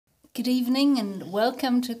Good evening and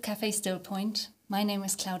welcome to Café Stillpoint. My name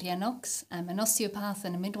is Claudia Knox. I'm an osteopath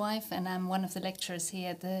and a midwife, and I'm one of the lecturers here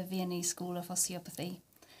at the Wiener School of Osteopathy.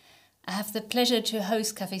 I have the pleasure to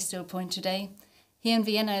host Café Stillpoint today. Here in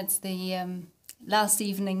Vienna, it's the last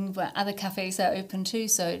evening where other cafes are open too,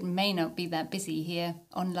 so it may not be that busy here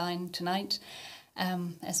online tonight,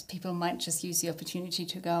 as people might just use the opportunity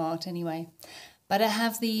to go out anyway. But I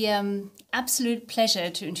have the absolute pleasure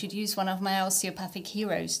to introduce one of my osteopathic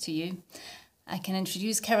heroes to you. I can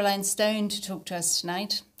introduce Caroline Stone to talk to us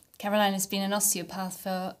tonight. Caroline has been an osteopath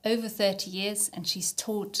for over 30 years, and she's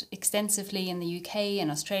taught extensively in the UK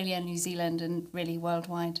and Australia, New Zealand, and really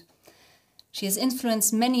worldwide. She has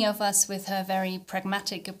influenced many of us with her very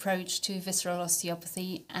pragmatic approach to visceral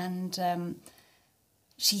osteopathy, and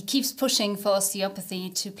she keeps pushing for osteopathy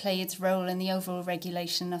to play its role in the overall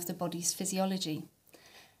regulation of the body's physiology.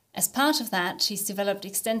 As part of that, she's developed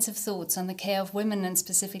extensive thoughts on the care of women and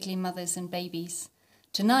specifically mothers and babies.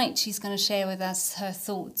 Tonight, she's going to share with us her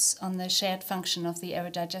thoughts on the shared function of the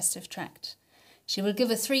aerodigestive tract. She will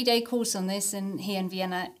give a 3-day course on this here in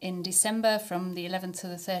Vienna in December from the 11th to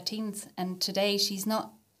the 13th. And today, she's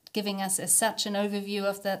not giving us as such an overview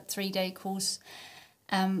of that 3-day course,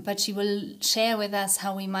 but she will share with us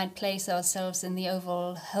how we might place ourselves in the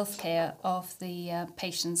overall healthcare of the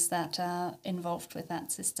patients that are involved with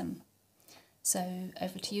that system. So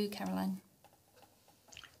over to you, Caroline.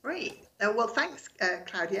 Great. Well, thanks,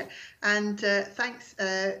 Claudia, and thanks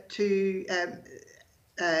to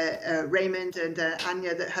Raymond and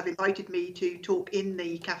Anya that have invited me to talk in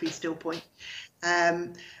the Café Stillpoint.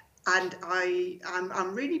 And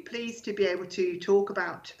I'm really pleased to be able to talk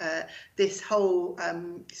about this whole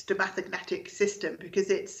Stomatognathic system,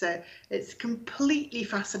 because it's completely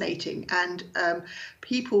fascinating, and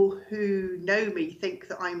people who know me think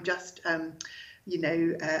that I'm just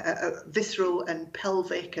visceral and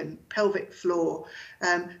pelvic floor,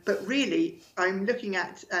 but really I'm looking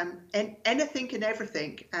at anything and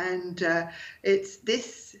everything, and it's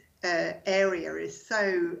this area is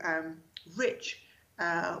so rich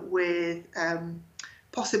with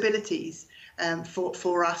possibilities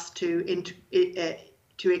for us to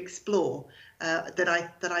explore,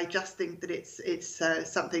 that I just think that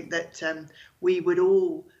it's something that we would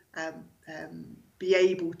all be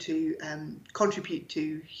able to contribute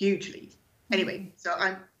to hugely. Anyway, so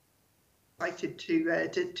I'm excited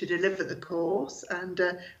to deliver the course and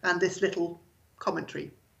this little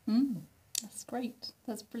commentary. That's great.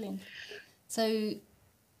 That's brilliant. So,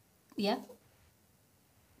 yeah.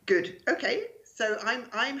 Good. Okay. So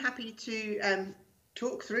I'm happy to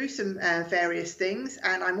talk through some various things,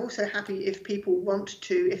 and I'm also happy if people want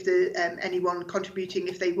to, if there's anyone contributing,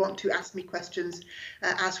 if they want to ask me questions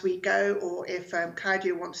as we go, or if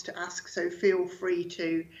Claudia wants to ask, so feel free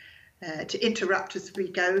to interrupt as we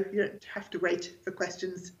go. You don't have to wait for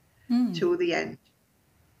questions till the end.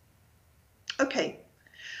 Okay.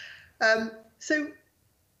 So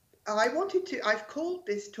I've called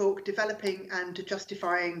this talk Developing and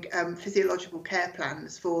Justifying Physiological Care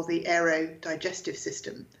Plans for the Aerodigestive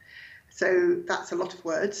System. So that's a lot of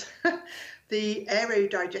words. The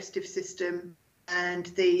aerodigestive system and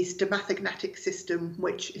the Stomatognathic system,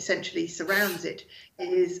 which essentially surrounds it,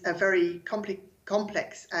 is a very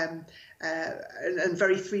complex and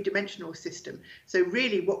very three-dimensional system. So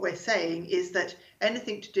really what we're saying is that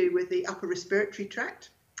anything to do with the upper respiratory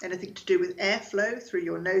tract, anything to do with airflow through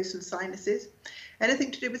your nose and sinuses, anything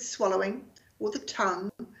to do with swallowing or the tongue,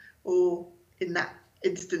 or in that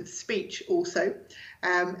instance speech also,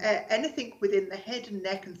 anything within the head and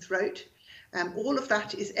neck and throat, all of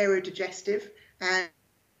that is aerodigestive, and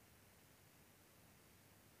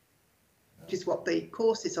which is what the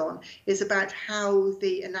course is on, is about how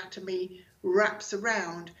the anatomy wraps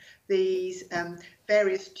around these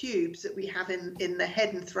various tubes that we have in the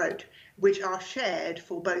head and throat, which are shared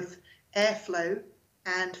for both airflow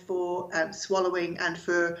and for swallowing and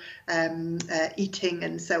for eating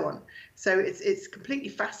and so on. So it's completely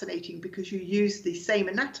fascinating, because you use the same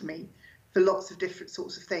anatomy for lots of different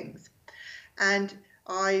sorts of things. And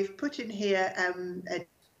I've put in here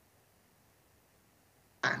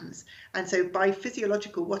plans. And so by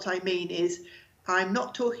physiological, what I mean is I'm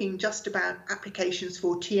not talking just about applications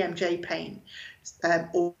for TMJ pain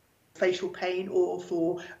or facial pain or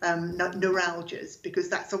for neuralgias, because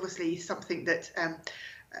that's obviously something that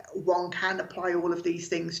one can apply all of these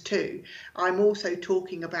things to. I'm also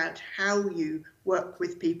talking about how you work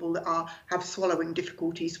with people that have swallowing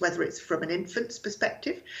difficulties, whether it's from an infant's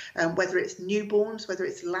perspective, whether it's newborns, whether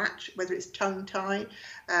it's latch, whether it's tongue tie,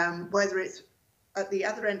 whether it's at the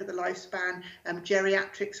other end of the lifespan,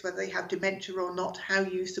 geriatrics, whether they have dementia or not, how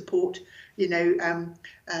you support,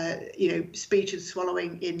 speech and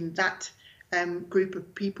swallowing in that group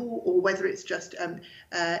of people, or whether it's just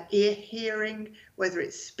ear hearing, whether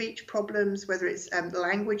it's speech problems, whether it's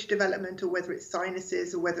language development, or whether it's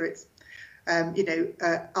sinuses, or whether it's,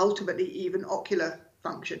 ultimately even ocular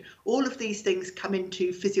function. All of these things come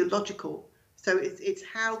into physiological. So it's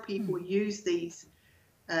how people use these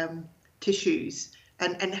tissues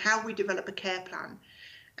and how we develop a care plan.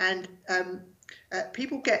 And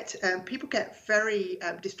people get very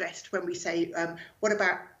distressed when we say, what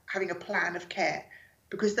about having a plan of care?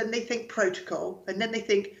 Because then they think protocol, and then they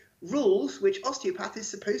think rules which osteopath is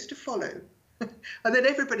supposed to follow. And then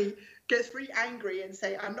everybody gets very angry and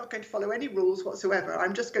say, I'm not going to follow any rules whatsoever.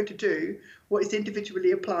 I'm just going to do what is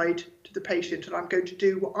individually applied to the patient, and I'm going to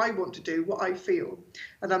do what I want to do, what I feel,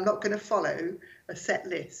 and I'm not going to follow a set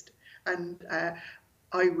list. And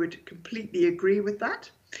I would completely agree with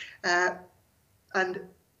that. And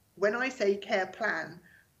when I say care plan,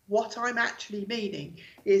 what I'm actually meaning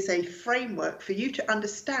is a framework for you to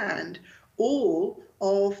understand all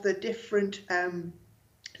of the different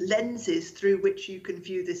lenses through which you can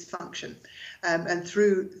view this function and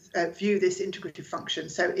view this integrative function.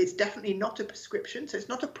 So it's definitely not a prescription, so it's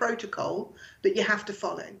not a protocol that you have to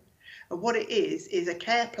follow. And what it is a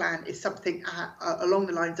care plan is something along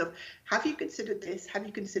the lines of, have you considered this? Have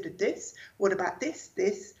you considered this? What about this,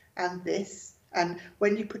 this, and this? And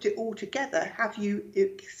when you put it all together, have you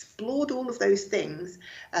explored all of those things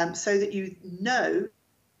so that you know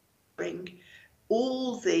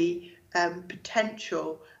all the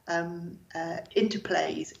potential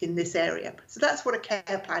interplays in this area? So that's what a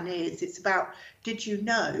care plan is. It's about, did you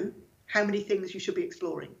know how many things you should be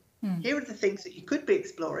exploring? Here are the things that you could be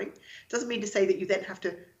exploring. Doesn't mean to say that you then have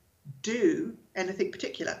to do anything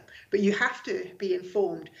particular, but you have to be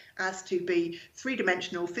informed as to be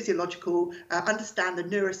three-dimensional, physiological, understand the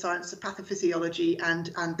neuroscience, the pathophysiology,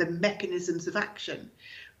 and the mechanisms of action.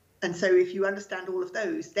 And so if you understand all of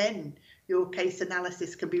those, then your case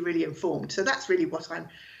analysis can be really informed. So that's really what I'm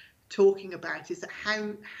talking about, is that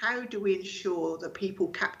how do we ensure that people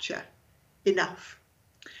capture enough?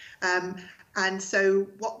 And so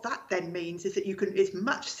what that then means is that it's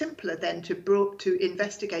much simpler then to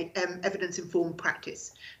investigate evidence-informed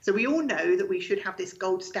practice. So we all know that we should have this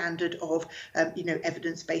gold standard of,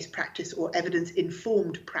 evidence-based practice or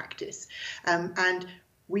evidence-informed practice. And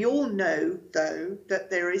we all know, though, that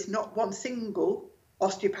there is not one single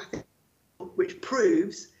osteopathic which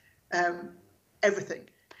proves everything.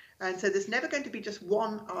 And so there's never going to be just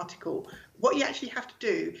one article. What you actually have to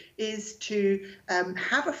do is to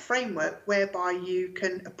have a framework whereby you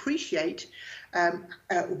can appreciate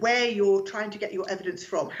where you're trying to get your evidence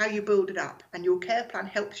from, how you build it up, and your care plan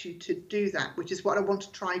helps you to do that, which is what I want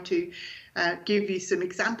to try to give you some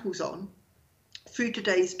examples on through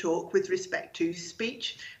today's talk with respect to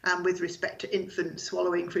speech and with respect to infant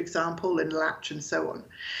swallowing, for example, and latch and so on.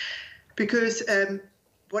 Because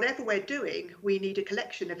whatever we're doing, we need a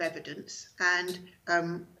collection of evidence, and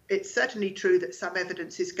it's certainly true that some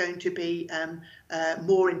evidence is going to be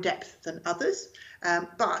more in depth than others.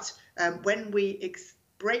 But when we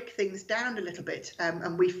break things down a little bit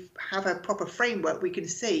and we have a proper framework, we can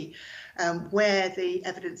see where the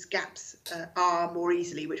evidence gaps are more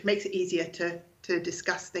easily, which makes it easier to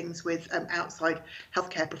discuss things with outside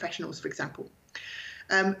healthcare professionals, for example.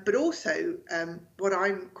 But also, what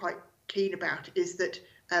I'm quite keen about is that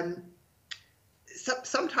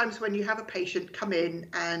sometimes when you have a patient come in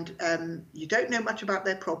and you don't know much about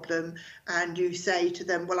their problem, and you say to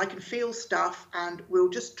them, well, I can feel stuff and we'll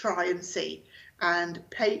just try and see. And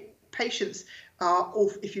patients are,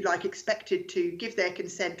 if you like, expected to give their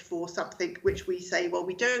consent for something which we say, well,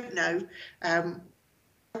 we don't know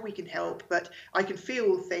how we can help, but I can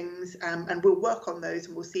feel things and we'll work on those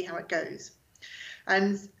and we'll see how it goes.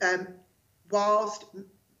 And whilst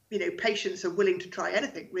patients are willing to try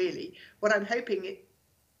anything, really, what I'm hoping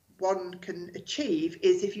one can achieve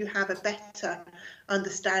is, if you have a better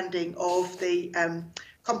understanding of the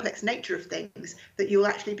complex nature of things, that you'll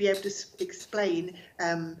actually be able to explain,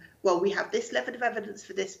 well, we have this level of evidence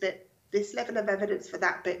for this bit, this level of evidence for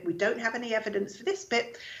that bit, we don't have any evidence for this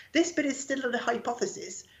bit is still a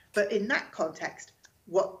hypothesis, but in that context,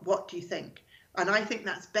 what do you think? And I think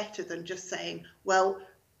that's better than just saying, well,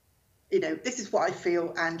 this is what I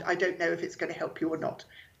feel, and I don't know if it's going to help you or not.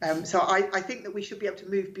 So I think that we should be able to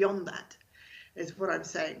move beyond that, is what I'm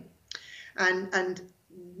saying. And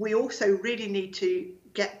we also really need to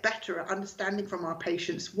get better at understanding from our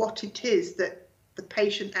patients what it is that the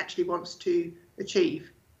patient actually wants to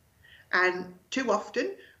achieve. And too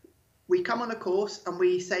often, we come on a course and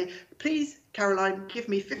we say, please, Caroline, give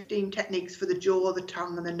me 15 techniques for the jaw, the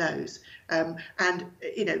tongue and the nose. And,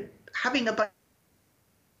 you know, having a bunch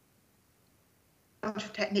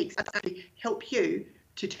of techniques actually help you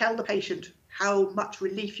to tell the patient how much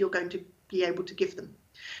relief you're going to be able to give them.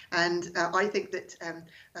 And I think that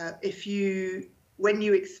when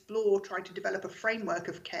you explore trying to develop a framework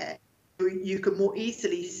of care, you can more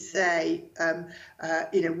easily say,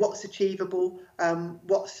 you know, what's achievable,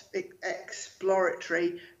 what's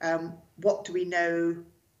exploratory, what do we know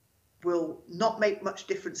will not make much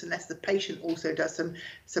difference unless the patient also does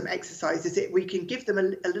some exercises. We can give them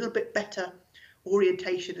a little bit better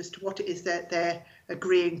orientation as to what it is that they're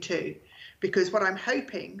agreeing to. Because what I'm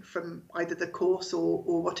hoping from either the course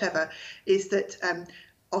or whatever is that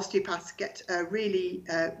osteopaths get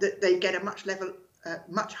that they get a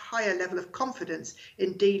much higher level of confidence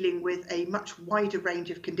in dealing with a much wider range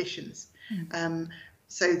of conditions.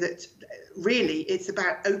 So that really it's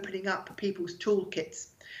about opening up people's toolkits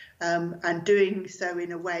and doing so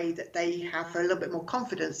in a way that they have a little bit more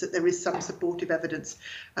confidence that there is some supportive evidence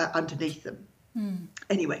underneath them.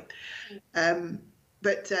 Anyway,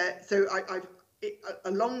 so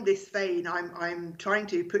along this vein, I'm trying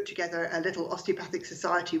to put together a little osteopathic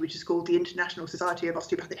society, which is called the International Society of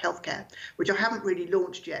Osteopathic Healthcare, which I haven't really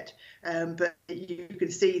launched yet, but you can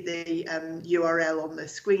see the URL on the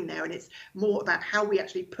screen there, and it's more about how we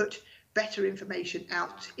actually put better information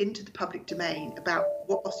out into the public domain about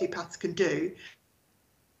what osteopaths can do.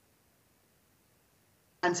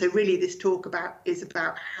 And so really this talk is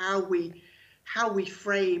about how we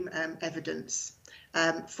frame evidence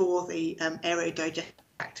for the aerodigestive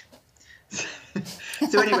tract.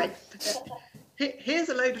 So anyway, here's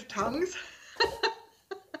a load of tongues,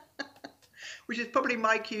 which is probably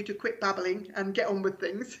my cue to quit babbling and get on with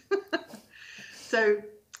things. So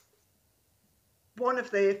one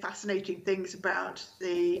of the fascinating things about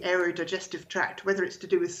the aerodigestive tract, whether it's to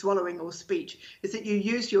do with swallowing or speech, is that you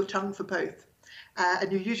use your tongue for both.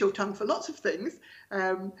 And you use your tongue for lots of things,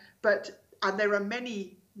 and there are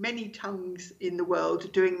many tongues in the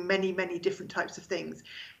world doing many different types of things.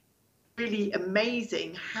 Really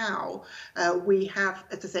amazing how we have,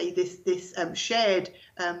 as I say, this shared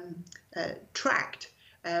tract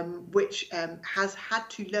which has had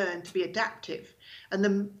to learn to be adaptive, and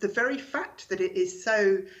the very fact that it is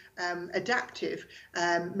so adaptive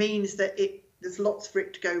means that there's lots for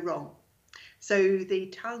it to go wrong. So the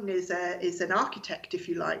tongue is an architect, if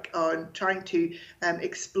you like, on trying to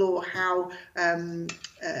explore how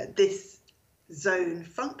this zone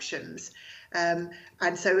functions. And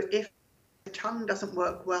so if the tongue doesn't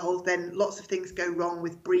work well, then lots of things go wrong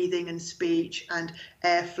with breathing and speech and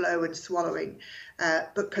airflow and swallowing.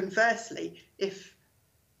 But conversely, if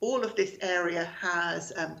all of this area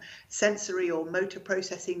has sensory or motor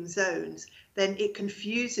processing zones, then it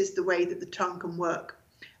confuses the way that the tongue can work.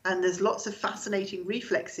 And there's lots of fascinating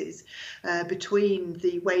reflexes between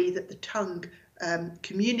the way that the tongue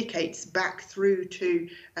communicates back through to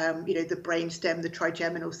you know, the brainstem, the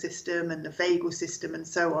trigeminal system and the vagal system and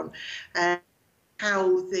so on.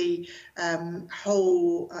 How the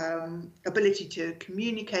whole ability to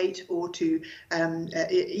communicate or to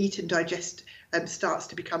eat and digest starts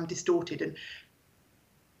to become distorted.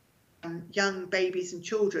 And young babies and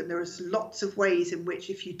children, there is lots of ways in which,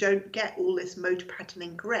 if you don't get all this motor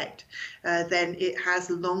patterning correct, then it has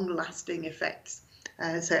long-lasting effects.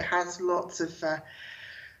 So it has lots of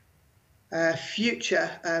future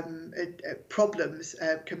problems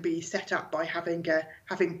can be set up by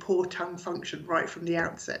having poor tongue function right from the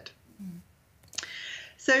outset.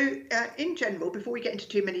 So in general, before we get into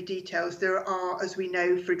too many details, there are, as we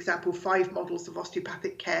know, for example, 5 models of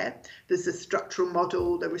osteopathic care. There's the structural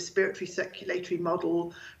model, the respiratory circulatory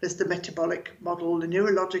model, there's the metabolic model, the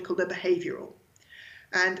neurological, the behavioural.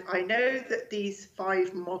 And I know that these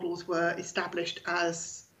 5 models were established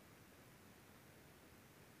as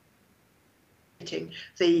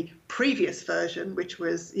the previous version, which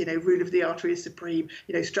was, you know, rule of the artery is supreme,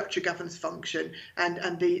 you know, structure governs function,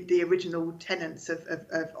 and the original tenets of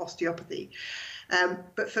osteopathy.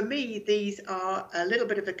 But for me, these are a little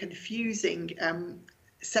bit of a confusing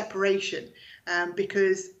separation,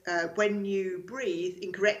 because when you breathe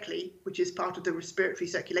incorrectly, which is part of the respiratory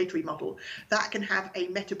circulatory model, that can have a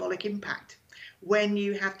metabolic impact. When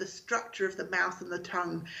you have the structure of the mouth and the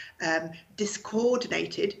tongue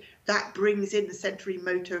discoordinated, that brings in the sensory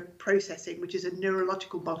motor processing, which is a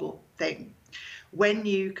neurological model thing. When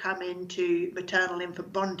you come into maternal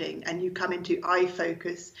infant bonding and you come into eye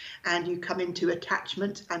focus and you come into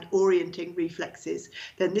attachment and orienting reflexes,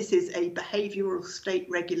 then this is a behavioural state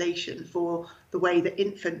regulation for the way that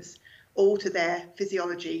infants alter their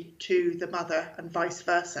physiology to the mother and vice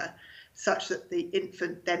versa, such that the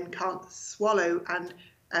infant then can't swallow and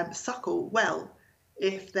suckle well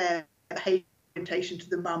if their behaviour orientation to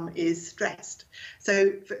the mum is stressed.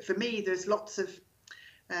 So for me, there's lots of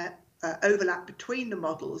overlap between the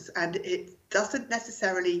models, and it doesn't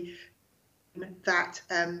necessarily mean that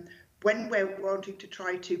when we're wanting to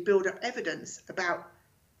try to build up evidence about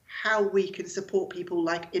how we can support people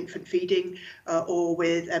like infant feeding or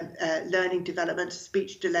with learning development,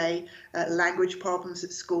 speech delay, language problems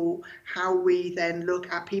at school, how we then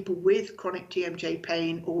look at people with chronic TMJ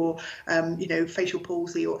pain or facial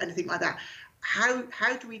palsy or anything like that.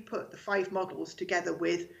 How do we put the 5 models together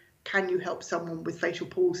with, can you help someone with facial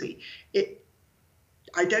palsy?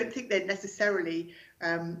 I don't think they're necessarily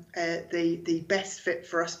the best fit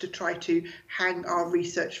for us to try to hang our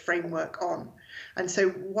research framework on. And so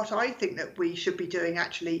what I think that we should be doing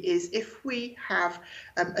actually is, if we have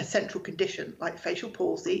a central condition like facial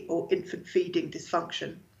palsy or infant feeding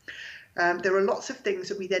dysfunction, there are lots of things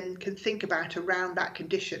that we then can think about around that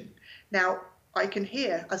condition. Now, I can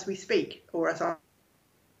hear as we speak, or as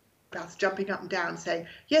that's jumping up and down saying,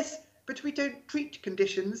 yes, but we don't treat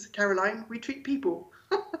conditions, Caroline, we treat people.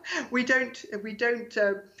 we don't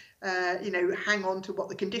hang on to what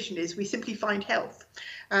the condition is, we simply find health.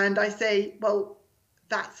 And I say, well,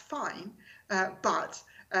 that's fine, but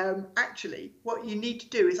actually what you need to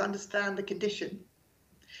do is understand the condition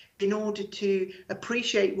in order to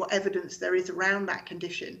appreciate what evidence there is around that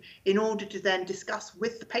condition, in order to then discuss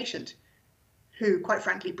with the patient, who quite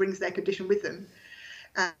frankly brings their condition with them.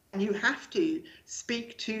 And you have to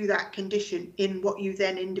speak to that condition in what you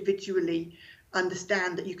then individually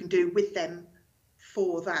understand that you can do with them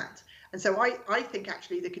for that. And so I think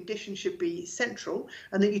actually the condition should be central,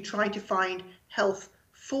 and that you try to find health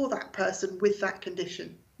for that person with that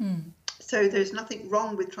condition. So there's nothing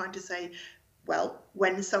wrong with trying to say, well,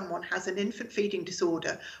 when someone has an infant feeding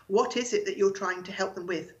disorder, what is it that you're trying to help them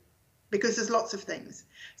with? Because there's lots of things.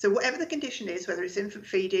 So whatever the condition is, whether it's infant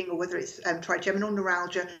feeding or whether it's trigeminal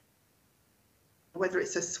neuralgia, whether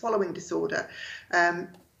it's a swallowing disorder,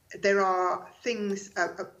 there are things,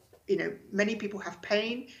 many people have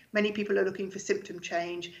pain, many people are looking for symptom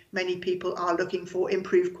change, many people are looking for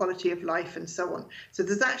improved quality of life and so on. So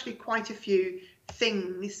there's actually quite a few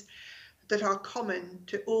things that are common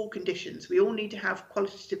to all conditions. We all need to have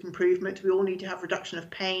qualitative improvement, we all need to have reduction of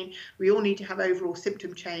pain, we all need to have overall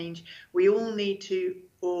symptom change, we all need to,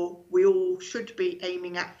 or we all should be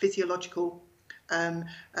aiming at physiological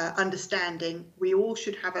understanding. We all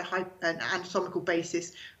should have an anatomical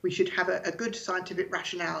basis, we should have a good scientific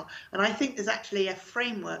rationale. And I think there's actually a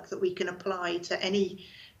framework that we can apply to any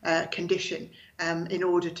condition in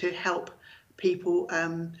order to help people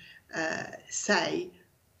say,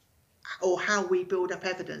 or how we build up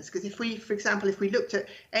evidence. Because if we, for example, if we looked at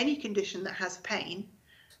any condition that has pain,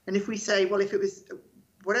 and if we say, well, if it was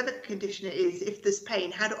whatever condition it is, if there's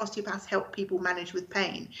pain, how do osteopaths help people manage with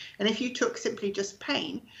pain? And if you took simply just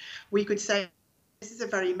pain, we could say, this is a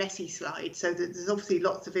very messy slide, so there's obviously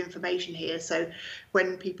lots of information here. So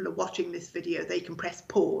when people are watching this video, they can press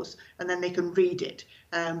pause and then they can read it,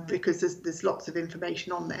 because there's lots of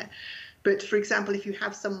information on there. But for example, if you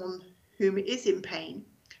have someone whom is in pain,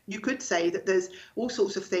 you could say that there's all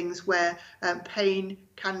sorts of things where pain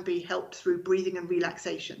can be helped through breathing and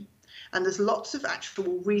relaxation. And there's lots of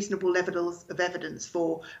actual reasonable levels of evidence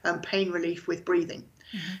for pain relief with breathing.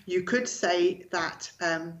 You could say that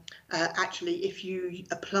actually if you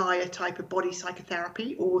apply a type of body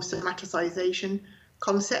psychotherapy or somaticization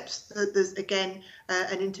concepts, there's again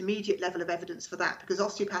an intermediate level of evidence for that, because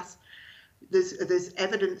osteopaths, there's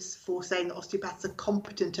evidence for saying that osteopaths are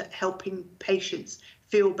competent at helping patients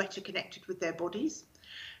feel better connected with their bodies.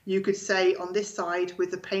 You could say on this side,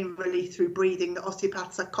 with the pain relief through breathing, that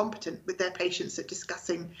osteopaths are competent with their patients at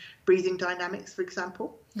discussing breathing dynamics, for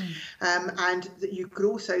example. And that you could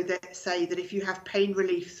also say that if you have pain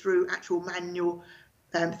relief through actual manual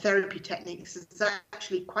therapy techniques, there's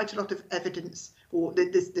actually quite a lot of evidence, or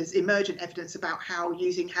there's emergent evidence about how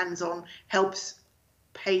using hands-on helps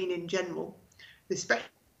pain in general. Especially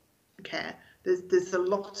care, there's a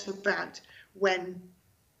lot about when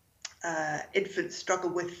infants struggle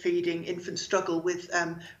with feeding, infants struggle with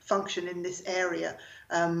function in this area,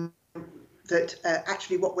 that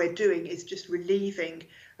actually what we're doing is just relieving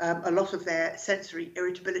a lot of their sensory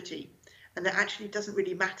irritability, and that actually doesn't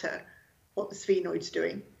really matter what the sphenoid's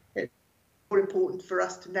doing. It's more important for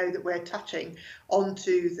us to know that we're touching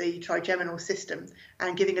onto the trigeminal system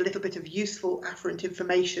and giving a little bit of useful afferent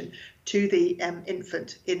information to the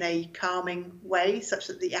infant in a calming way, such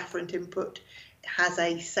that the afferent input has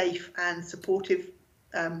a safe and supportive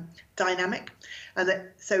dynamic, and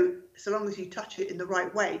that so long as you touch it in the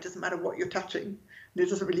right way, it doesn't matter what you're touching, and it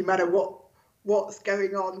doesn't really matter what's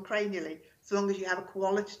going on cranially, so long as you have a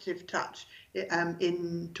qualitative touch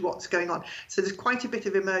into what's going on. So there's quite a bit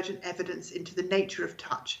of emergent evidence into the nature of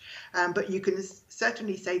touch, but you can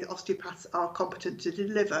certainly say that osteopaths are competent to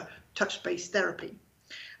deliver touch-based therapy.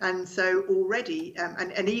 And so already,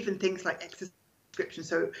 and even things like exercise prescription,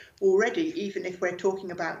 so already, even if we're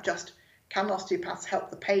talking about just can osteopaths help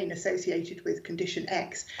the pain associated with condition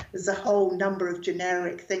X, there's a whole number of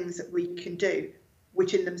generic things that we can do,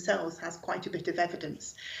 which in themselves has quite a bit of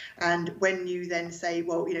evidence. And when you then say,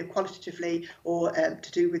 well, you know, qualitatively or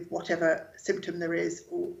to do with whatever symptom there is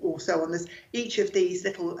or so on, there's each of these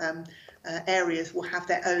little areas will have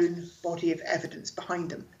their own body of evidence behind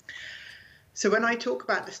them. So when I talk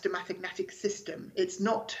about the Stomatognathic system, it's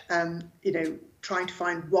not, you know, trying to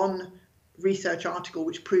find one research article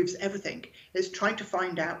which proves everything. It's trying to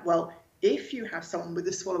find out, well, if you have someone with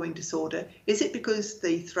a swallowing disorder, is it because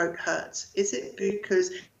the throat hurts? Is it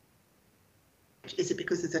because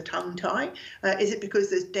there's a tongue tie? Is it because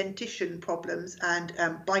there's dentition problems and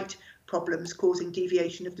bite problems causing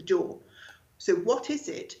deviation of the jaw? So what is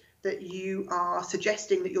it that you are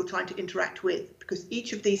suggesting that you're trying to interact with? Because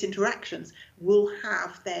each of these interactions will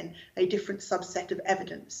have then a different subset of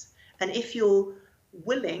evidence. And if you're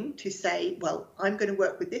willing to say, well, I'm going to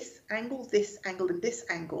work with this angle, and this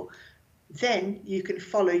angle, then you can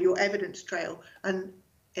follow your evidence trail. And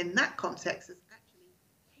in that context, there's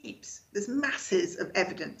actually there's masses of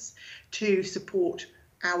evidence to support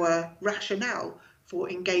our rationale for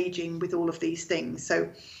engaging with all of these things. So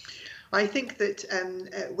I think that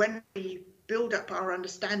when we build up our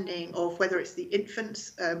understanding of whether it's the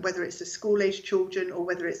infants, whether it's the school-age children, or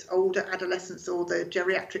whether it's older adolescents or the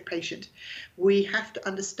geriatric patient, we have to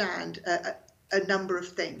understand a number of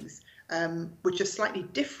things which are slightly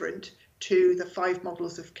different to the 5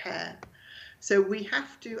 models of care. So we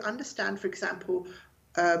have to understand, for example,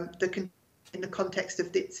 in the context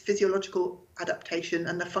of its physiological adaptation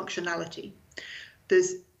and the functionality.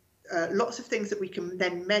 There's lots of things that we can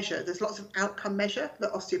then measure. There's lots of outcome measure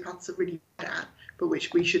that osteopaths are really good at, but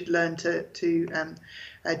which we should learn to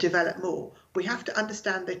develop more. We have to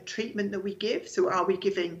understand the treatment that we give. So are we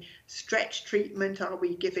giving stretch treatment? Are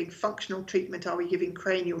we giving functional treatment? Are we giving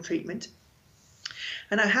cranial treatment?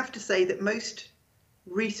 And I have to say that most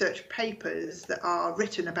research papers that are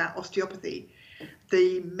written about osteopathy,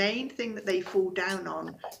 the main thing that they fall down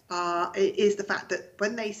on is the fact that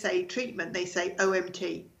when they say treatment, they say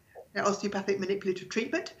OMT, osteopathic manipulative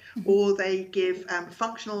treatment, or they give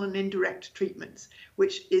functional and indirect treatments,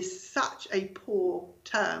 which is such a poor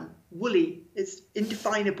term, woolly, it's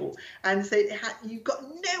indefinable. And so you've got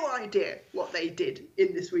no idea what they did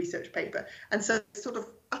in this research paper. And so it's sort of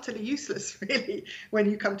utterly useless, really, when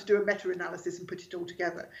you come to do a meta-analysis and put it all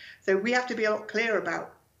together. So we have to be a lot clearer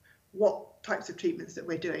about what types of treatments that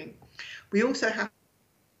we're doing. We also have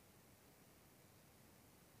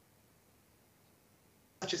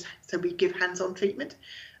so we give hands-on treatment.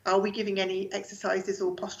 Are we giving any exercises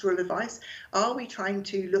or postural advice? Are we trying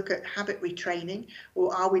to look at habit retraining,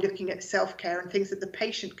 or are we looking at self-care and things that the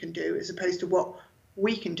patient can do as opposed to what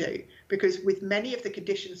we can do? Because with many of the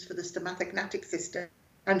conditions for the Stomatognathic system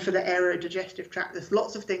and for the aerodigestive tract, there's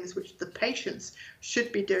lots of things which the patients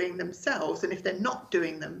should be doing themselves, and if they're not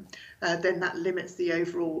doing them, then that limits the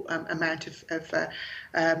overall amount of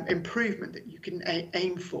improvement that you can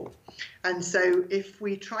aim for. And so if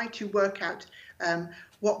we try to work out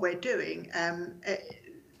what we're doing,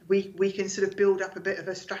 we can sort of build up a bit of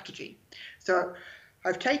a strategy. So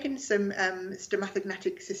I've taken some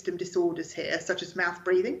Stomatognathic system disorders here, such as mouth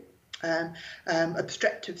breathing,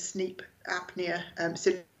 obstructive sleep apnea,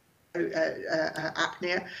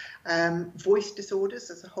 apnea, voice disorders.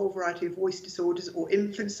 There's a whole variety of voice disorders, or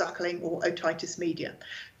infant suckling, or otitis media.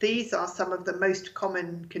 These are some of the most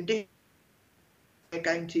common conditions we're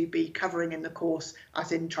going to be covering in the course,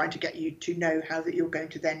 as in trying to get you to know how that you're going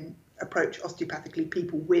to then approach osteopathically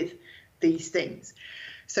people with these things.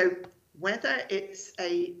 So whether it's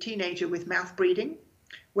a teenager with mouth breathing,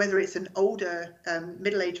 whether it's an older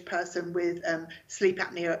middle-aged person with sleep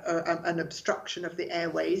apnea or an obstruction of the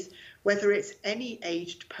airways, whether it's any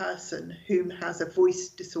aged person whom has a voice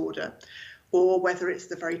disorder, or whether it's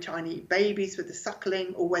the very tiny babies with the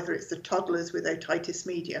suckling, or whether it's the toddlers with otitis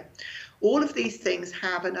media. All of these things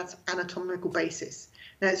have an anatomical basis.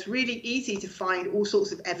 Now, it's really easy to find all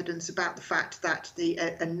sorts of evidence about the fact that the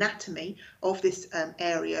anatomy of this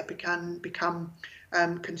area can become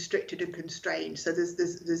constricted and constrained. So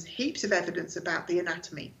there's heaps of evidence about the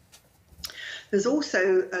anatomy. There's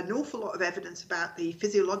also an awful lot of evidence about the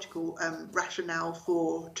physiological rationale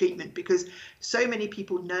for treatment, because so many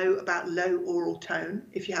people know about low oral tone.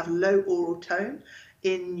 If you have low oral tone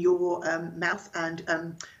in your mouth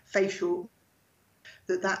and facial,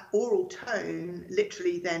 that oral tone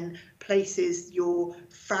literally then places your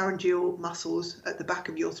pharyngeal muscles at the back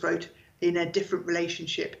of your throat in a different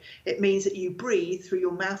relationship. It means that you breathe through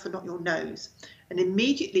your mouth and not your nose. And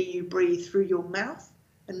immediately you breathe through your mouth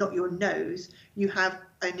and not your nose, you have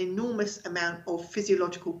an enormous amount of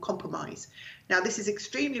physiological compromise. Now, this is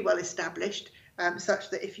extremely well established, such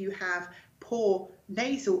that if you have poor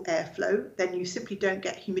nasal airflow, then you simply don't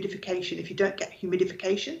get humidification. If you don't get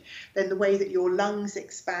humidification, then the way that your lungs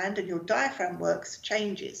expand and your diaphragm works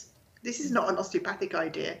changes. This is not an osteopathic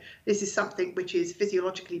idea. This is something which is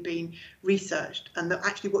physiologically being researched, and that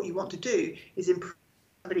actually what you want to do is improve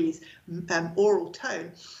somebody's oral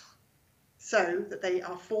tone so that they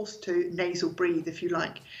are forced to nasal breathe, if you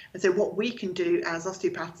like. And so what we can do as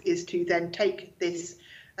osteopaths is to then take this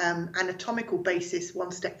anatomical basis one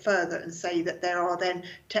step further and say that there are then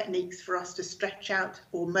techniques for us to stretch out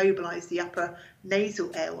or mobilize the upper nasal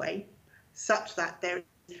airway such that there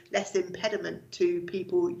is less impediment to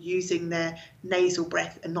people using their nasal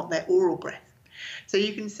breath and not their oral breath. So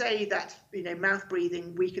you can say that, you know, mouth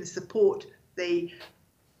breathing, we can support the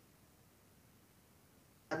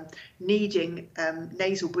needing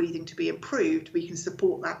nasal breathing to be improved. We can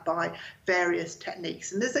support that by various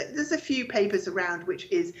techniques, and there's a few papers around which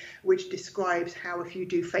describes how if you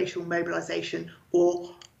do facial mobilization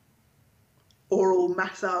or oral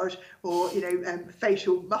massage or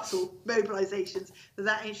facial muscle mobilizations,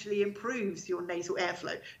 that actually improves your nasal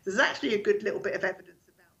airflow. There's actually a good little bit of evidence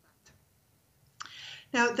about that.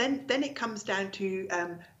 Now then it comes down to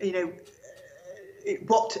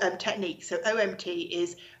what technique. So OMT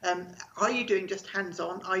is, are you doing just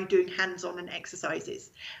hands-on? Are you doing hands-on and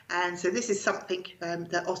exercises? And so this is something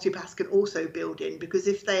that osteopaths can also build in, because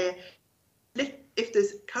if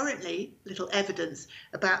there's currently little evidence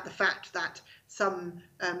about the fact that some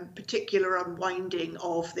particular unwinding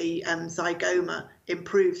of the zygoma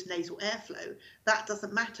improves nasal airflow, that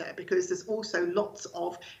doesn't matter, because there's also lots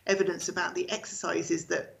of evidence about the exercises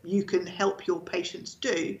that you can help your patients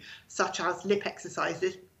do, such as lip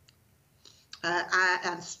exercises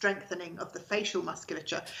and strengthening of the facial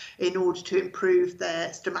musculature in order to improve their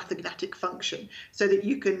stomatognathic function, so that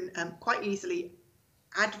you can quite easily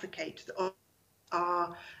advocate that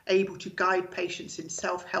are able to guide patients in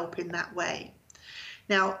self-help in that way.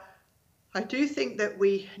 Now, I do think that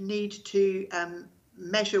we need to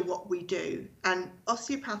measure what we do, and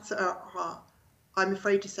osteopaths are, I'm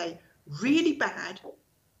afraid to say, really bad,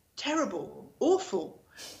 terrible, awful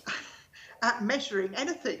at measuring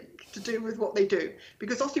anything to do with what they do,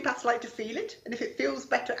 because osteopaths like to feel it, and if it feels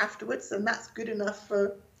better afterwards, then that's good enough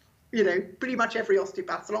for pretty much every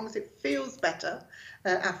osteopath, so long as it feels better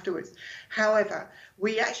afterwards. However,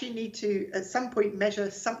 we actually need to at some point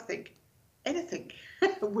measure something. Anything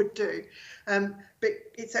would do, but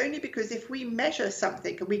it's only because if we measure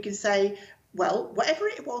something and we can say, well, whatever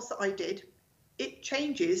it was that I did, it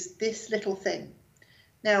changes this little thing.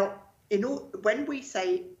 Now, when we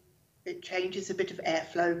say it changes a bit of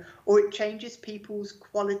airflow, or it changes people's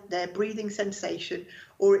their breathing sensation,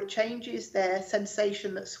 or it changes their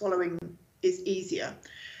sensation that swallowing is easier,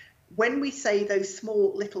 when we say those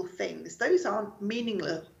small little things, those aren't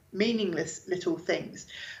meaningless little things,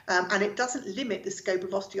 and it doesn't limit the scope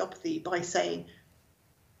of osteopathy by saying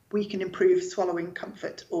we can improve swallowing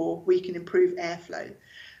comfort or we can improve airflow,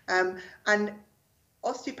 and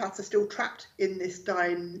osteopaths are still trapped in this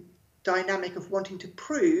dynamic of wanting to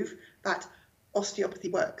prove that osteopathy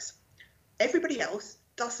works. Everybody else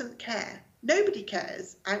doesn't care. Nobody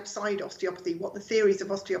cares outside osteopathy what the theories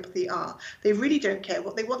of osteopathy are. They really don't care.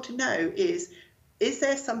 What they want to know is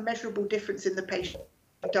there some measurable difference in the patient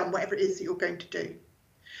done whatever it is that you're going to do?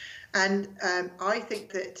 And I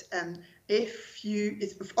think that if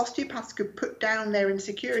osteopaths could put down their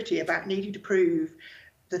insecurity about needing to prove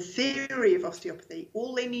the theory of osteopathy,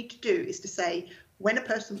 all they need to do is to say, when a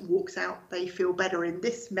person walks out, they feel better in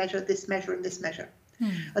this measure, and this measure.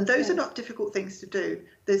 And those are not difficult things to do.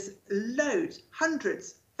 There's loads,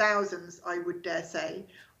 hundreds, thousands, I would dare say,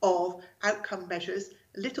 of outcome measures,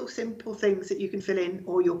 little simple things that you can fill in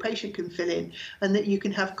or your patient can fill in, and that you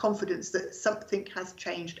can have confidence that something has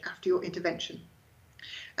changed after your intervention.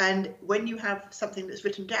 And when you have something that's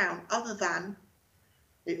written down, other than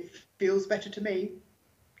it feels better to me,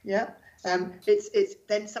 it's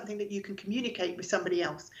then something that you can communicate with somebody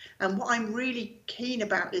else. And what I'm really keen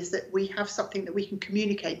about is that we have something that we can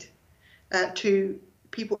communicate to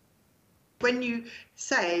people. When you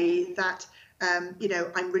say that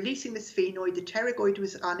I'm releasing the sphenoid, the pterygoid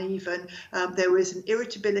was uneven, there was an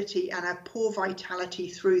irritability and a poor vitality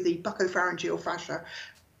through the buccopharyngeal fascia.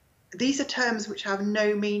 These are terms which have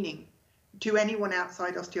no meaning to anyone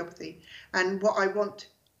outside osteopathy. And what I want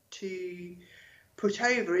to put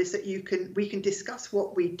over is that we can discuss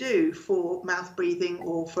what we do for mouth breathing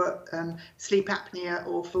or for sleep apnea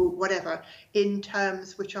or for whatever in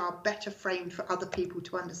terms which are better framed for other people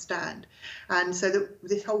to understand. And so that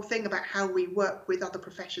this whole thing about how we work with other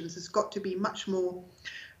professions has got to be much more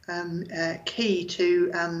key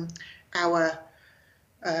to our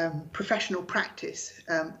professional practice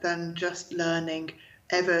than just learning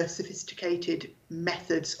ever sophisticated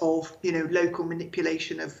methods of local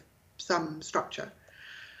manipulation of some structure.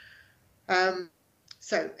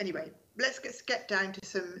 So anyway, let's get down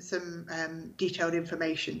to some detailed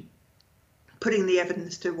information, putting the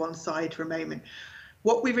evidence to one side for a moment.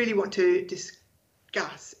 What we really want to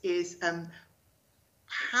discuss is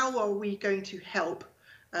how are we going to help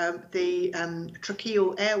the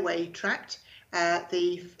tracheal airway tract,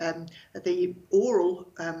 the oral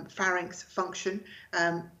pharynx function,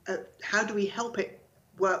 how do we help it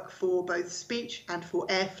work for both speech and for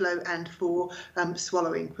airflow and for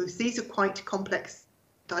swallowing, because these are quite complex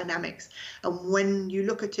dynamics. And when you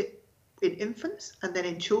look at it in infants and then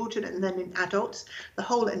in children and then in adults, the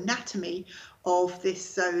whole anatomy of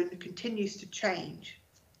this zone continues to change.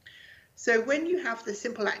 So when you have the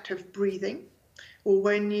simple act of breathing or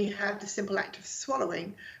when you have the simple act of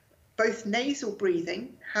swallowing, both nasal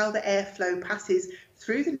breathing, how the airflow passes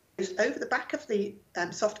through the nose, over the back of the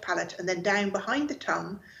soft palate and then down behind the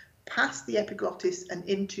tongue, past the epiglottis and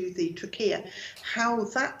into the trachea, how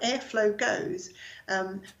that airflow goes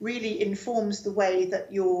really informs the way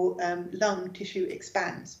that your lung tissue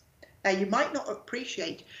expands. Now, you might not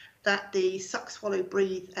appreciate that the suck, swallow,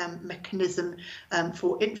 breathe mechanism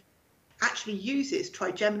for infants actually uses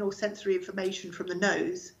trigeminal sensory information from the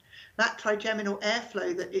nose. That trigeminal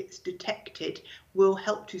airflow that it's detected will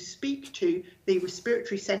help to speak to the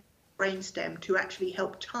respiratory center brainstem to actually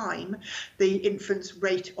help time the infant's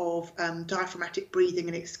rate of diaphragmatic breathing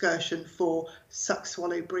and excursion for suck,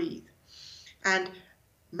 swallow, breathe. And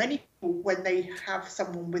many people, when they have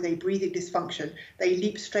someone with a breathing dysfunction, they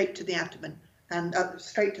leap straight to the abdomen and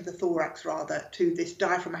straight to the thorax, rather, to this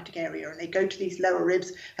diaphragmatic area, and they go to these lower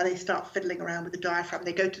ribs and they start fiddling around with the diaphragm.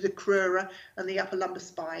 They go to the crura and the upper lumbar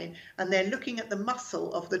spine, and they're looking at the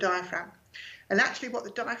muscle of the diaphragm. And actually what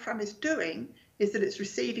the diaphragm is doing is that it's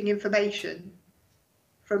receiving information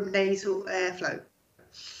from nasal airflow.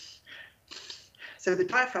 So the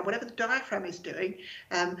diaphragm, whatever the diaphragm is doing,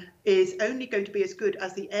 is only going to be as good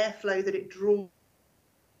as the airflow that it draws,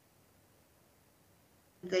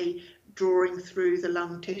 the drawing through the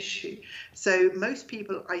lung tissue. So most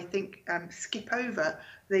people, I think, skip over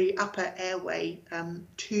the upper airway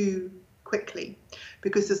too quickly,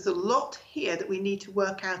 because there's a lot here that we need to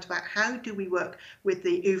work out about how do we work with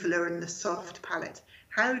the uvula and the soft palate.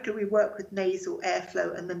 How do we work with nasal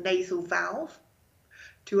airflow and the nasal valve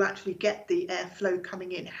to actually get the airflow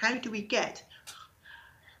coming in? How do we get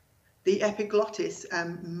the epiglottis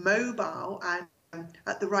mobile and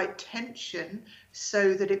at the right tension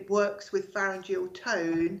so that it works with pharyngeal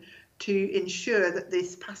tone to ensure that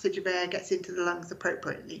this passage of air gets into the lungs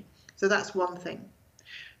appropriately? So that's one thing.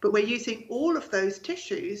 But we're using all of those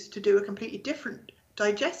tissues to do a completely different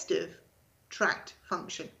digestive tract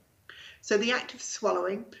function. So the act of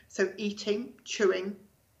swallowing, so eating, chewing,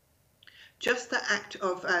 just the act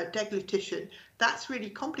of deglutition, that's really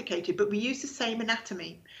complicated, but we use the same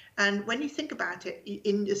anatomy. And when you think about it,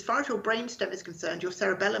 as far as your brainstem is concerned, your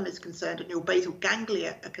cerebellum is concerned, and your basal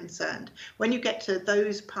ganglia are concerned, when you get to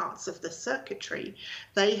those parts of the circuitry,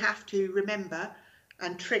 they have to remember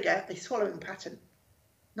and trigger a swallowing pattern.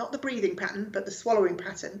 Not the breathing pattern, but the swallowing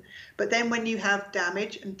pattern. But then when you have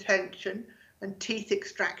damage and tension and teeth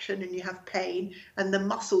extraction and you have pain and the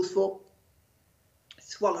muscles for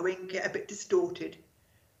swallowing get a bit distorted,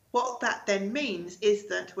 what that then means is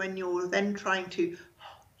that when you're then trying to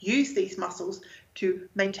use these muscles to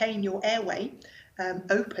maintain your airway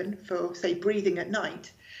open for, say, breathing at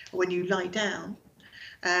night, or when you lie down,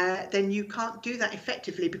 then you can't do that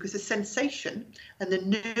effectively because the sensation and the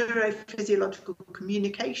neurophysiological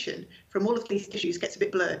communication from all of these tissues gets a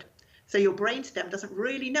bit blurred. So your brainstem doesn't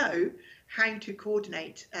really know how to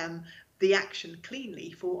coordinate the action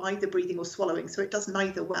cleanly for either breathing or swallowing, so it does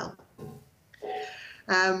neither well.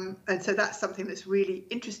 And so that's something that's really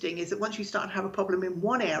interesting, is that once you start to have a problem in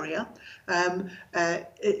one area,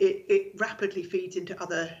 it rapidly feeds into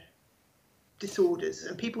other disorders,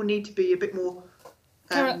 and people need to be a bit more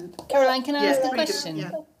Caroline, can I ask a question?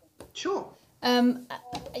 Yeah. Sure.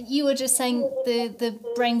 You were just saying the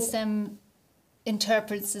brainstem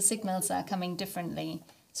interprets the signals that are coming differently.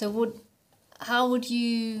 So how would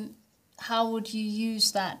you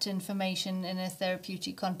use that information in a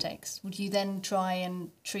therapeutic context? Would you then try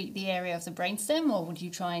and treat the area of the brainstem, or would you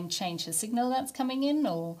try and change the signal that's coming in,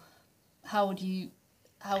 or how would you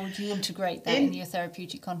integrate that in your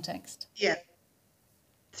therapeutic context? Yeah.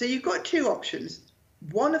 So you've got two options.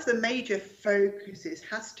 One of the major focuses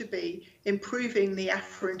has to be improving the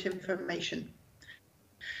afferent information.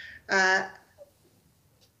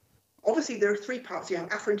 Obviously, there are three parts. You have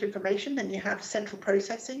afferent information, then you have central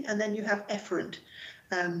processing, and then you have efferent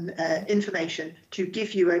information to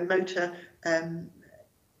give you a motor.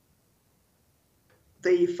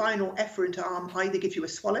 The final efferent arm either gives you a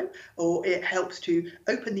swallow, or it helps to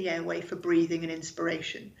open the airway for breathing and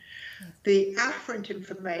inspiration. The afferent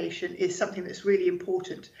information is something that's really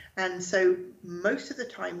important. And so most of the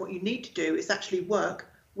time what you need to do is actually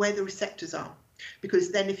work where the receptors are,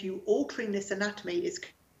 because then if you're altering this anatomy, it's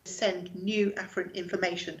going to send new afferent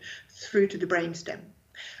information through to the brainstem.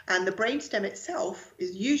 And the brainstem itself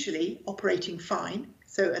is usually operating fine.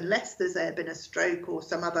 So unless there's been a stroke or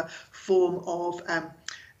some other form of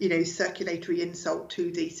circulatory insult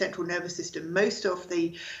to the central nervous system, most of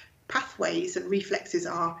the pathways and reflexes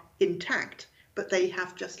are intact, but they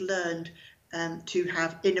have just learned to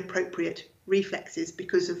have inappropriate reflexes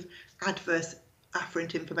because of adverse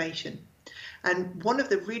afferent information. And one of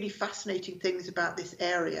the really fascinating things about this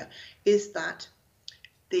area is that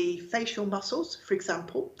the facial muscles, for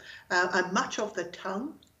example, and much of the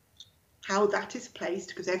tongue, how that is placed,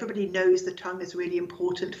 because everybody knows the tongue is really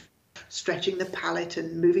important, stretching the palate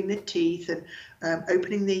and moving the teeth and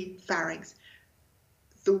opening the pharynx.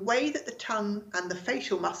 The way that the tongue and the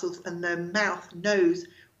facial muscles and the mouth knows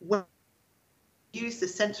when to use the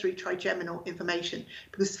sensory trigeminal information,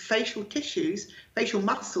 because facial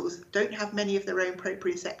muscles don't have many of their own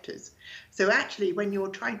proprioceptors. So actually, when you're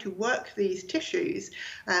trying to work these tissues,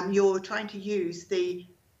 you're trying to use the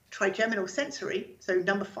trigeminal sensory, so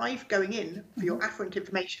number 5 going in for your afferent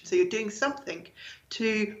information. So you're doing something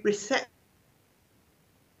to reset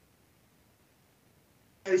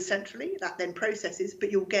centrally, that then processes,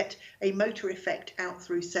 but you'll get a motor effect out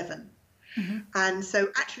through 7. And so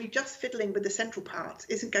actually just fiddling with the central parts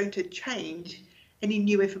isn't going to change any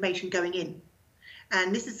new information going in.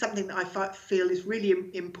 And this is something that I feel is really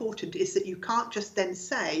important, is that you can't just then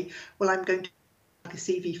say, well, I'm going to like a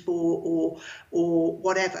CV4 or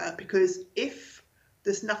whatever, because if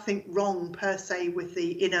there's nothing wrong per se with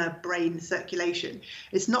the inner brain circulation,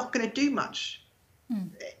 it's not going to do much.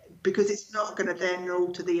 Because it's not going to then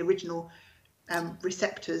alter the original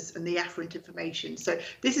receptors and the afferent information. So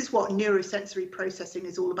this is what neurosensory processing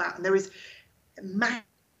is all about. And there is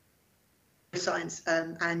science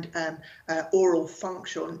and oral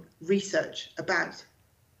function research about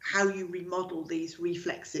how you remodel these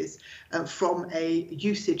reflexes from a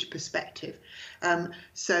usage perspective.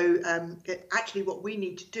 Actually what we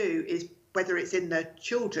need to do is, whether it's in the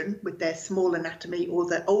children with their small anatomy or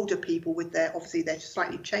the older people with their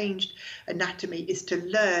slightly changed anatomy, is to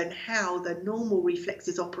learn how the normal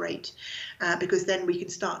reflexes operate, because then we can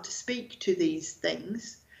start to speak to these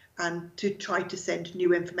things and to try to send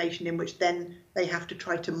new information in, which then they have to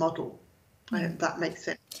try to model. I hope that makes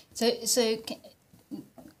sense. So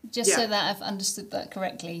that I've understood that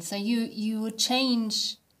correctly, so you would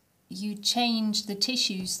change the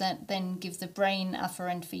tissues that then give the brain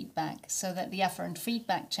afferent feedback, so that the afferent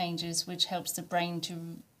feedback changes, which helps the brain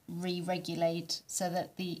to re-regulate, so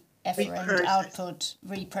that the efferent output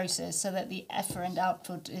reprocess, so that the efferent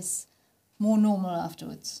output is more normal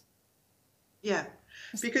afterwards. Yeah,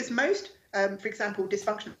 because most, for example,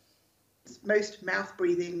 dysfunction, most mouth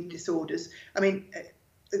breathing disorders,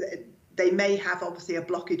 they may have obviously a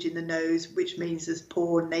blockage in the nose, which means there's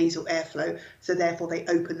poor nasal airflow, so therefore they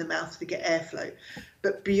open the mouth to get airflow.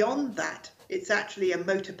 But beyond that, it's actually a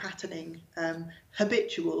motor patterning,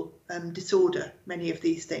 habitual disorder, many of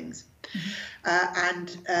these things.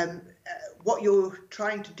 What you're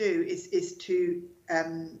trying to do is to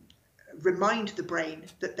remind the brain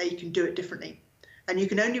that they can do it differently. And you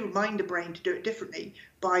can only remind the brain to do it differently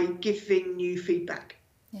by giving new feedback.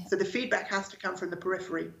 Yeah. So the feedback has to come from the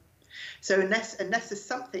periphery. So unless there's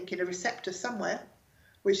something in a receptor somewhere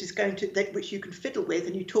which is which you can fiddle with,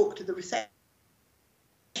 and you talk to the receptor,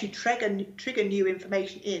 you trigger new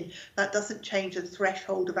information in, that doesn't change the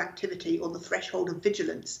threshold of activity or the threshold of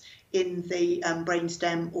vigilance in the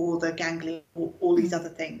brainstem or the ganglia or all these other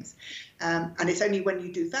things. And it's only when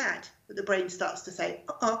you do that the brain starts to say,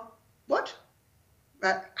 what?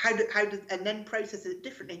 And then processes it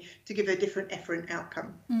differently to give a different efferent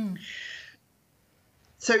outcome.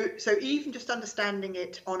 So even just understanding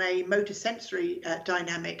it on a motor sensory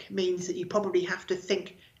dynamic means that you probably have to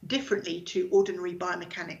think differently to ordinary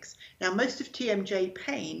biomechanics. Now, most of TMJ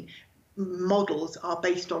pain models are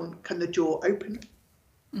based on, can the jaw open?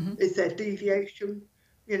 Is there deviation?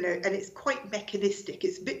 You know, and it's quite mechanistic.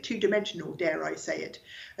 It's a bit two-dimensional, dare I say it.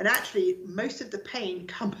 And actually, most of the pain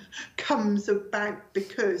comes about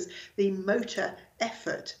because the motor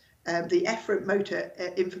effort, the efferent motor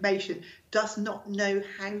information does not know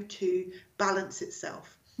how to balance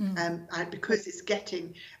itself. And because it's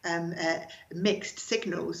getting mixed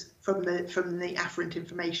signals from the afferent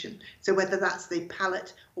information. So whether that's the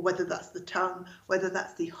palate, or whether that's the tongue, whether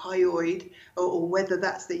that's the hyoid, or whether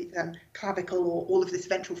that's the clavicle, or all of this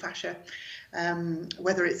ventral fascia,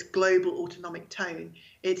 whether it's global autonomic tone,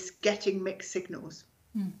 it's getting mixed signals.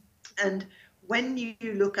 And when you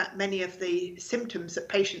look at many of the symptoms that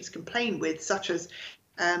patients complain with, such as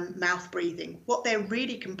mouth breathing, what they're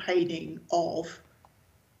really complaining of,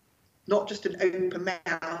 not just an open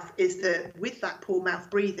mouth, is that with that poor mouth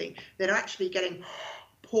breathing, they're actually getting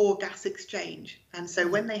poor gas exchange. And so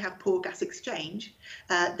when they have poor gas exchange,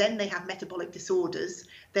 then they have metabolic disorders,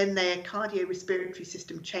 then their cardiorespiratory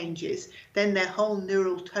system changes, then their whole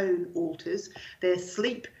neural tone alters, their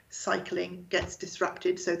sleep cycling gets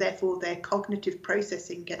disrupted, so therefore their cognitive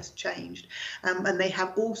processing gets changed, and they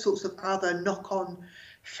have all sorts of other knock-on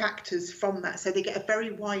factors from that. So they get a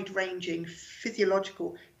very wide-ranging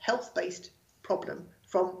physiological health-based problem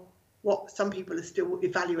from what some people are still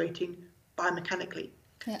evaluating biomechanically.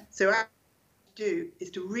 So what I do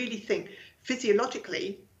is to really think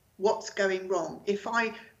physiologically what's going wrong. If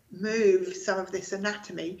I move some of this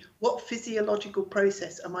anatomy, what physiological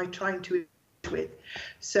process am I trying to with?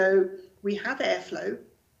 So we have airflow,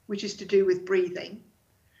 which is to do with breathing.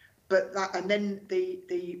 But that, and then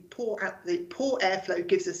the poor airflow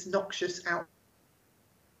gives us noxious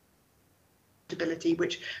ability,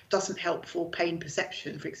 which doesn't help for pain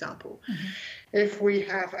perception, for example. If we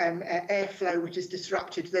have airflow which is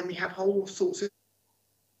disrupted, then we have whole sorts of.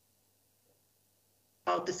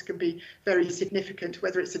 This can be very significant,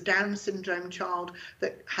 whether it's a Down syndrome child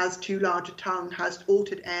that has too large a tongue, has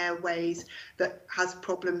altered airways, that has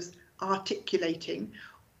problems articulating,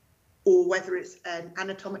 or whether it's an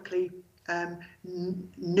anatomically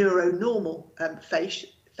neuronormal face,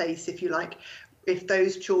 if you like. If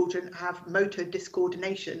those children have motor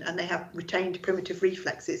discoordination and they have retained primitive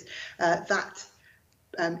reflexes, that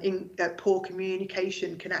poor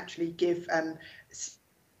communication can actually give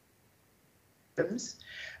symptoms.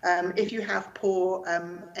 If you have poor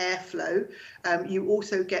airflow, you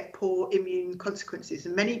also get poor immune consequences.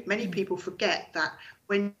 And many people forget that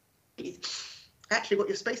when actually what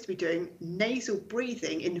you're supposed to be doing, nasal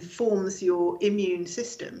breathing informs your immune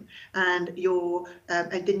system, and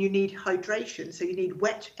and then you need hydration, so you need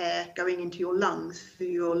wet air going into your lungs for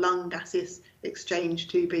your lung gaseous exchange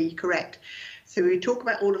to be correct. So we talk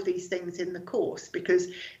about all of these things in the course, because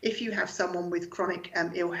if you have someone with chronic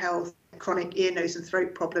ill health, chronic ear, nose and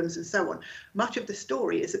throat problems and so on, much of the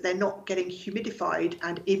story is that they're not getting humidified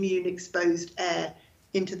and immune exposed air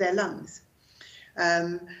into their lungs.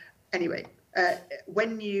 Anyway,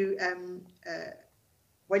 when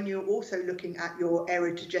you're also looking at your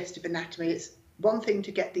aerodigestive anatomy, it's one thing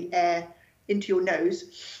to get the air into your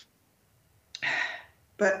nose,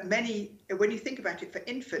 but when you think about it, for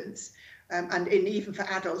infants and even for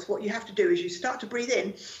adults, what you have to do is you start to breathe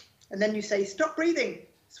in, and then you say, stop breathing,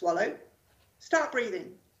 swallow, start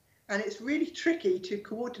breathing. And it's really tricky to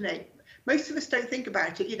coordinate. Most of us don't think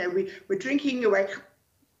about it. You know, we're drinking away,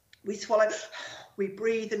 we swallow, we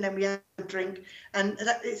breathe, and then we have a drink, and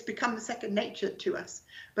it's become second nature to us.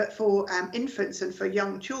 But for infants and for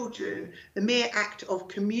young children, the mere act of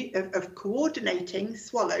coordinating,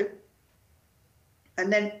 swallow,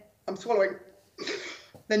 and then I'm swallowing,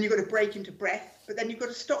 then you've got to break into breath, but then you've got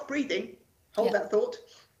to stop breathing, hold that thought,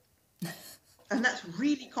 and that's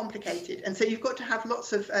really complicated. And so you've got to have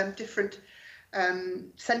lots of different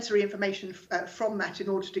sensory information from that in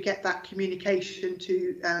order to get that communication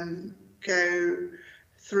to go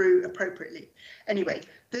through appropriately. Anyway,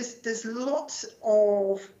 there's lots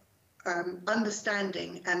of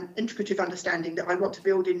understanding and integrative understanding that I want to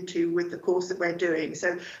build into with the course that we're doing.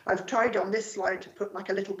 So I've tried on this slide to put like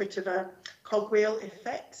a little bit of a cogwheel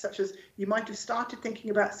effect, such as you might have started thinking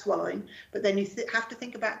about swallowing, but then you have to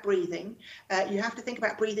think about breathing. You have to think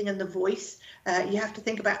about breathing in the voice. You have to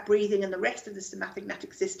think about breathing in the rest of the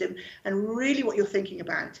Stomatognathic system. And really what you're thinking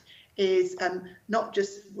about is not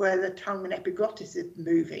just where the tongue and epiglottis is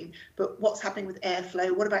moving, but what's happening with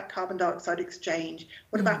airflow, what about carbon dioxide exchange,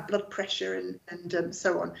 what about blood pressure and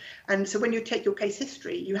so on. And so when you take your case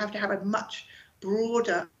history, you have to have a much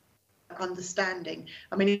broader understanding.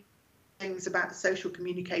 I mean, things about social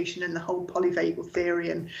communication and the whole polyvagal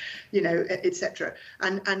theory and, you know, etc.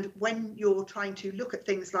 And when you're trying to look at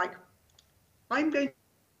things like, I'm going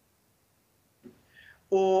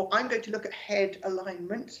to look at head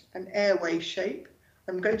alignment and airway shape,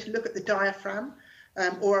 I'm going to look at the diaphragm,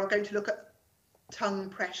 or I'm going to look at tongue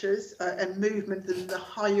pressures and movement of the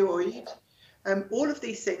hyoid. All of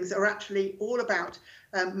these things are actually all about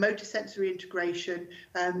motor sensory integration,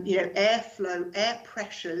 you know, airflow, air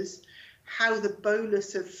pressures, how the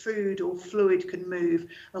bolus of food or fluid can move,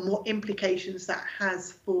 and what implications that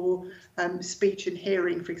has for speech and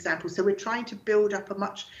hearing, for example. So we're trying to build up a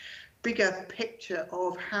much bigger picture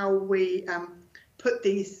of how we put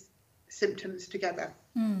these symptoms together.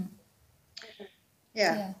 Mm.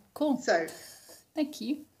 Yeah, cool. So, thank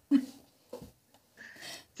you.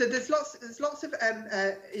 So there's lots of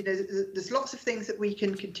you know, there's lots of things that we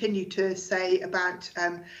can continue to say about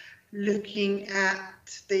looking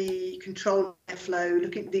at the control airflow,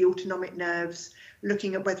 looking at the autonomic nerves,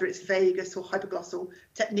 looking at whether it's vagus or hypoglossal,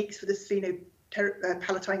 techniques for the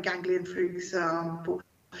sphenopalatine ganglion, for example.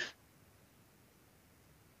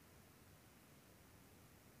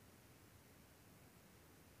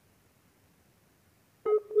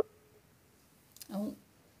 Oh,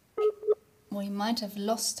 we might have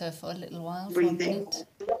lost her for a little while. Breathing.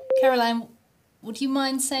 Caroline, would you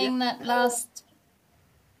mind saying that last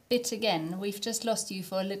bit again? We've just lost you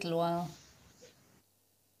for a little while.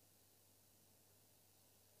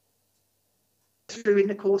 Through in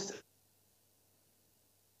the course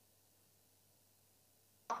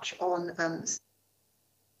on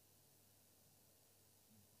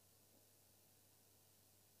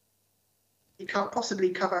you can't possibly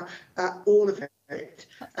cover all of it.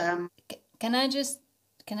 Can I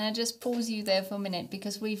just pause you there for a minute,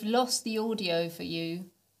 because we've lost the audio for you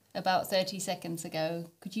about 30 seconds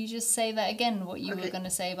ago. Could you just say that again, what you were going to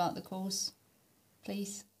say about the course,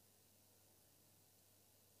 please?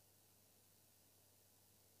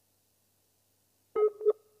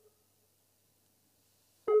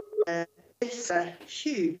 It's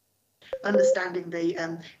huge, understanding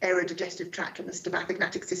the aerodigestive tract and the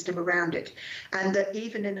Stomatognathic system around it, and that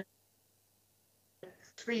even in a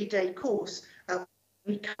 3-day course,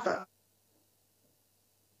 we cover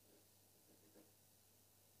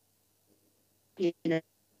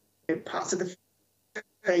parts of the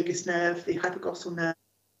vagus nerve, the hypoglossal nerve.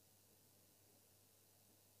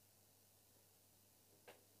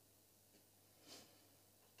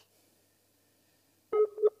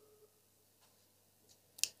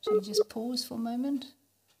 Shall we just pause for a moment?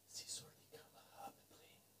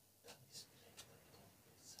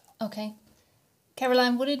 Okay.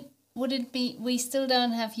 Caroline, would it be, we still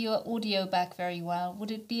don't have your audio back very well.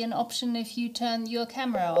 Would it be an option if you turn your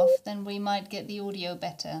camera off, then we might get the audio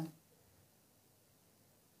better?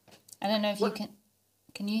 I don't know if you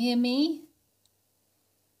can you hear me?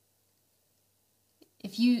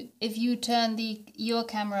 If you turn your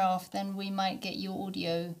camera off, then we might get your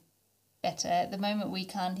audio better. At the moment we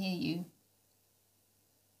can't hear you.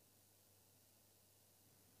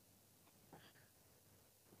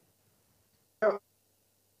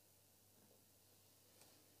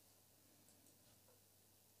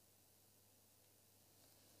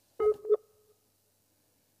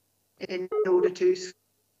 In order to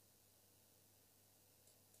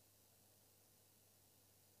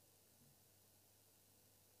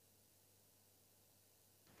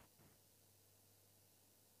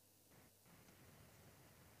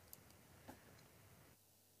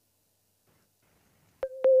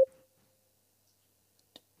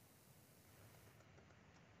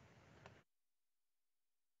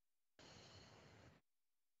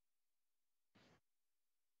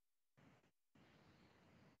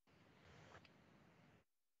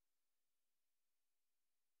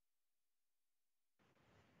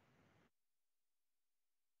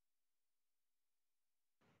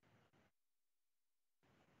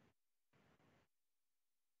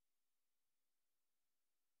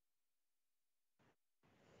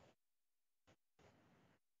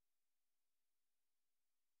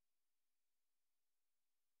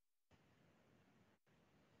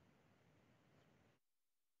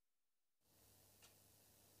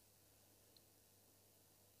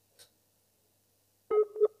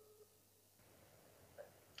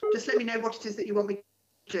just let me know what it is that you want me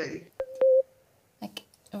to do.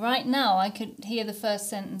 Right now I could hear the first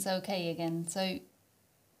sentence okay again, so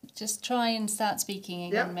just try and start speaking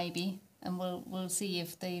again, maybe, and we'll see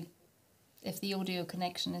if the audio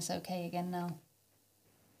connection is okay again now.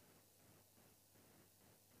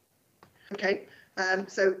 Okay,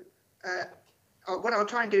 so what I'll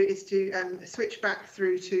try and do is to switch back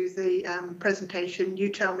through to the presentation. You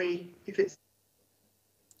tell me if it's...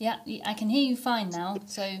 Yeah, I can hear you fine now.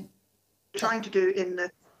 So trying to do in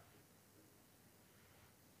the...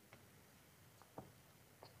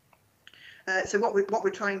 So what we're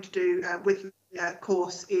trying to do with the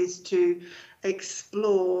course is to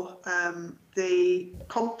explore the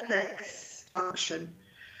complex function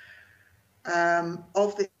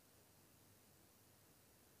of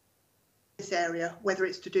this area, whether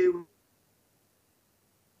it's to do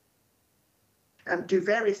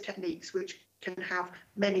various techniques which can have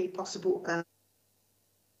many possible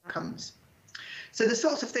outcomes. So the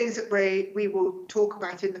sorts of things that we will talk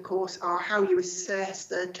about in the course are how you assess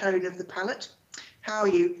the tone of the palate, how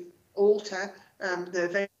you alter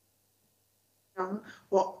the tongue,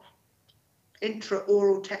 what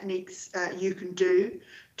intraoral techniques you can do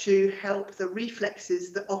to help the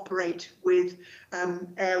reflexes that operate with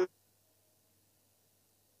air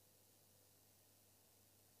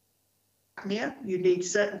apnea. You need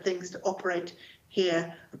certain things to operate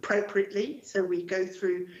here appropriately, so we go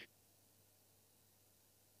through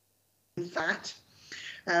that.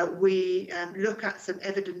 We look at some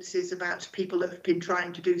evidences about people that have been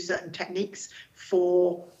trying to do certain techniques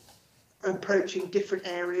for approaching different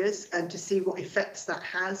areas and to see what effects that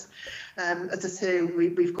has. As I say,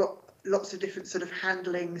 we've got lots of different sort of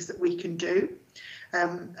handlings that we can do,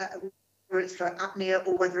 whether it's for apnea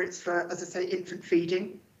or whether it's for, as I say, infant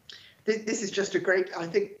feeding. This is just a great, I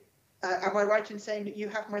think, am I right in saying that you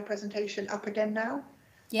have my presentation up again now?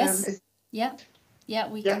 Yes. Yeah,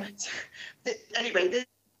 we can. Anyway,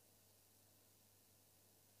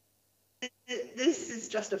 this is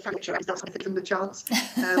just a factor. It's not something from the chance.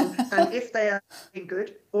 And if they are doing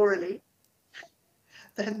good orally,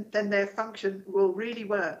 then their function will really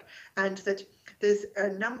work. And that there's a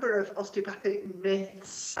number of osteopathic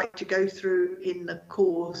myths to go through in the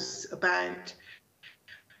course about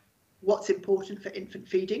what's important for infant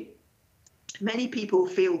feeding. Many people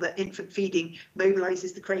feel that infant feeding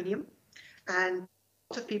mobilizes the cranium, and a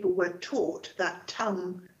lot of people were taught that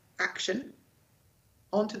tongue action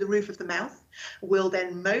onto the roof of the mouth will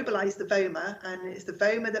then mobilize the voma, and it's the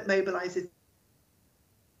voma that mobilizes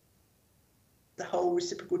the whole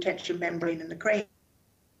reciprocal tension membrane in the cranium.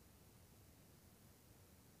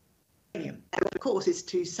 And of course is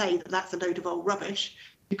to say that that's a load of old rubbish,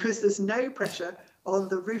 because there's no pressure on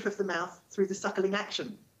the roof of the mouth through the suckling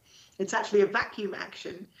action. It's actually a vacuum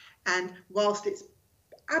action, and whilst it's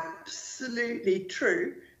absolutely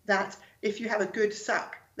true that if you have a good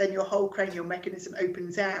suck, then your whole cranial mechanism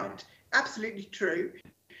opens out, absolutely true,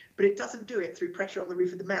 but it doesn't do it through pressure on the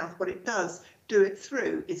roof of the mouth. What it does do it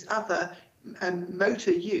through is other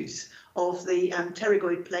motor use of the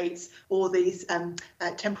pterygoid plates or these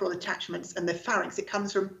temporal attachments and the pharynx. It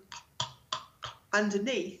comes from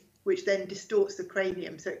underneath, which then distorts the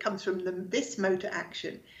cranium. So it comes from this motor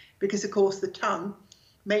action, because of course the tongue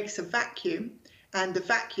makes a vacuum, and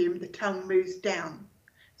the tongue moves down.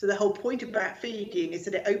 So the whole point about feeding is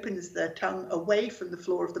that it opens the tongue away from the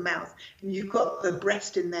floor of the mouth, and you've got the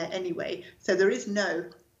breast in there anyway, so there is no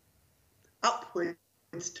upwards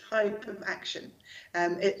type of action.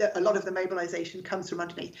 A lot of the mobilization comes from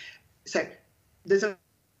underneath. So there's a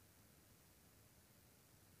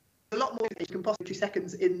lot more than you can possibly 2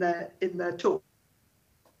 seconds in the talk.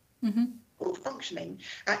 Or functioning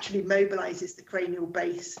actually mobilizes the cranial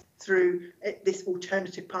base through this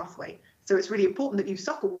alternative pathway. So it's really important that you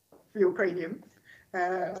suckle for your cranium,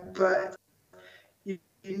 but you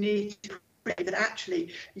need to pray that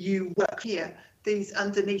actually you work here, these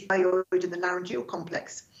underneath the hyoid and the laryngeal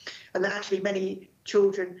complex, and that actually many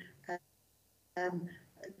children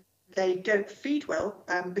they don't feed well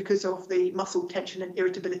because of the muscle tension and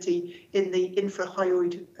irritability in the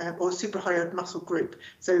infrahyoid or suprahyoid muscle group.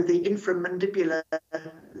 So the inframandibular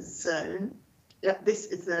zone, this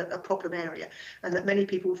is a problem area, and that many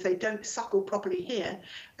people, if they don't suckle properly here,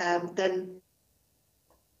 then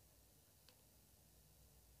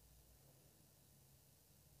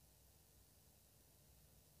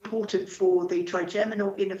important for the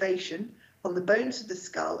trigeminal innervation on the bones of the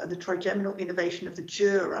skull and the trigeminal innervation of the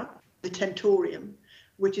dura, the tentorium,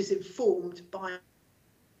 which is informed by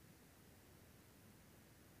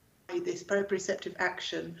this proprioceptive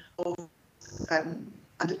action of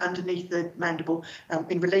underneath the mandible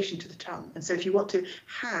in relation to the tongue. And so if you want to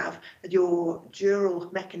have your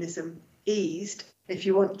dural mechanism eased, if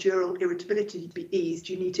you want dural irritability to be eased,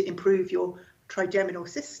 you need to improve your trigeminal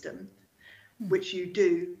system, which you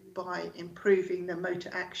do by improving the motor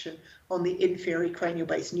action on the inferior cranial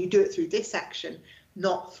base. And you do it through this action,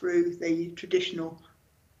 not through the traditional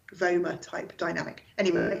Voma type dynamic.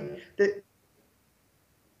 Anyway,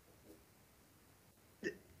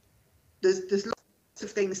 there's lots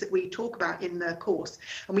of things that we talk about in the course,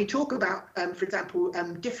 and we talk about, for example,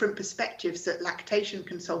 different perspectives that lactation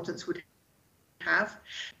consultants would have,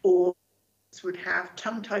 or would have,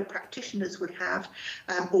 tongue-tied practitioners would have,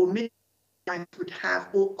 or midwives would have,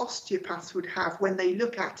 or osteopaths would have when they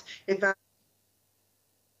look at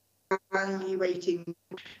evaluating.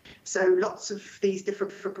 So lots of these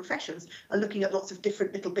different professions are looking at lots of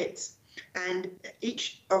different little bits, and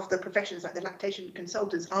each of the professions, like the lactation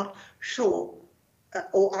consultants, aren't sure,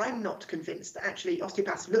 or I'm not convinced that actually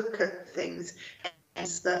osteopaths look at things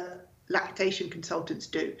as the lactation consultants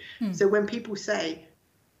do. So when people say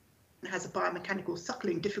has a biomechanical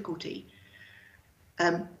suckling difficulty,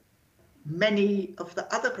 many of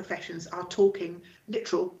the other professions are talking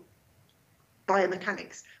literal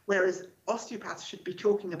biomechanics, whereas osteopaths should be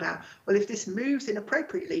talking about, well, if this moves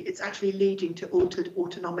inappropriately, it's actually leading to altered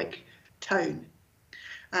autonomic tone.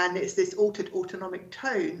 And it's this altered autonomic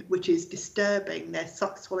tone which is disturbing their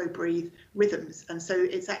suck, swallow, breathe rhythms. And so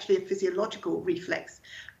it's actually a physiological reflex,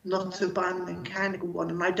 not a biomechanical one.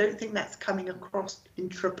 And I don't think that's coming across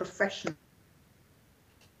intra-professional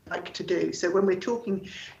like to do. So when we're talking,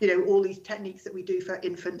 all these techniques that we do for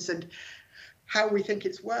infants and how we think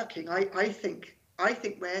it's working, I think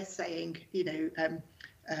we're saying,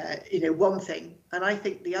 one thing, and I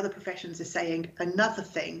think the other professions are saying another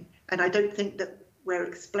thing. And I don't think that we're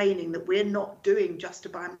explaining that we're not doing just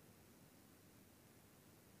a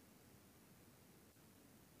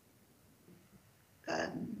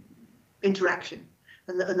interaction,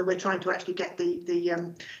 and that we're trying to actually get the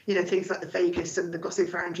things like the vagus and the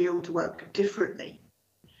glossopharyngeal to work differently,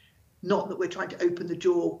 not that we're trying to open the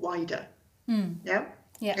jaw wider. Yeah.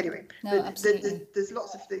 Anyway, no, there's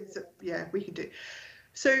lots of things that we can do.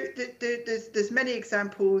 So there's many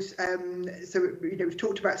examples. So we've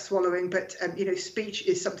talked about swallowing, but speech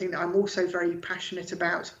is something that I'm also very passionate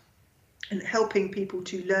about, and helping people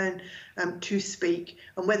to learn to speak,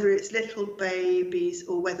 and whether it's little babies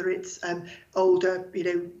or whether it's older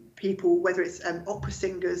people, whether it's opera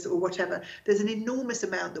singers or whatever, there's an enormous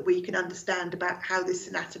amount that we can understand about how this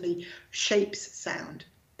anatomy shapes sound.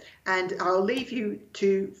 And I'll leave you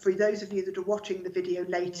to, for those of you that are watching the video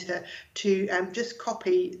later, to just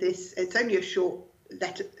copy this. It's only a short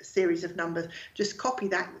series of numbers. Just copy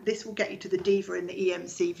that. This will get you to the diva in the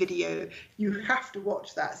EMC video. You have to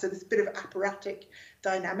watch that. So there's a bit of apparatic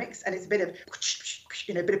dynamics, and it's a bit of,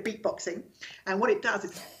 a bit of beatboxing. And what it does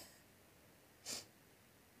is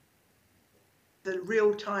the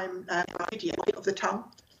real-time video of the tongue,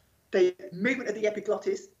 the movement of the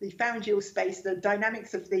epiglottis, the pharyngeal space, the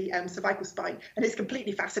dynamics of the cervical spine. And it's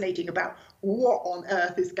completely fascinating about what on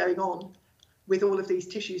earth is going on with all of these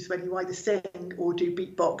tissues when you either sing or do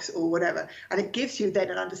beatbox or whatever. And it gives you then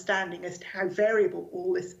an understanding as to how variable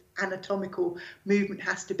all this anatomical movement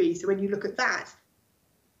has to be. So when you look at that,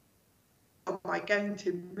 am I going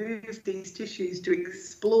to move these tissues to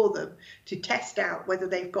explore them, to test out whether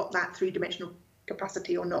they've got that three-dimensional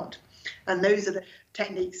capacity or not? And those are the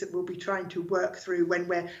techniques that we'll be trying to work through when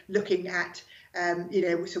we're looking at,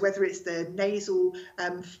 so whether it's the nasal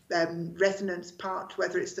resonance part,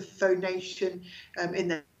 whether it's the phonation,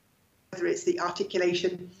 whether it's the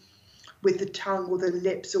articulation with the tongue or the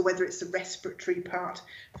lips, or whether it's the respiratory part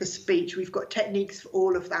for speech. We've got techniques for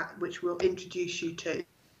all of that, which we'll introduce you to.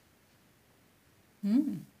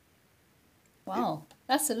 Wow,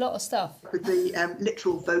 that's a lot of stuff. With the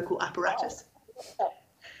literal vocal apparatus.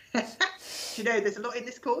 There's a lot in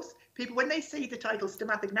this course. People, when they see the title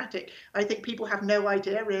Stomatognathic, I think people have no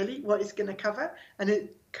idea really what it's going to cover, and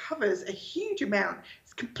it covers a huge amount.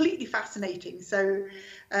 It's completely fascinating. So,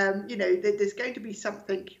 there's going to be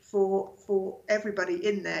something for everybody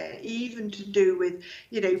in there, even to do with,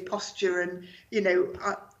 posture and,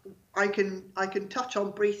 I can touch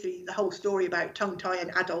on briefly the whole story about tongue tie in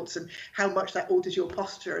adults and how much that alters your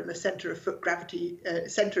posture and the centre of foot gravity,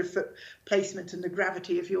 centre of foot placement and the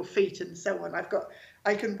gravity of your feet and so on.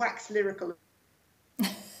 I can wax lyrical.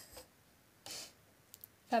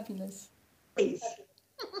 Fabulous.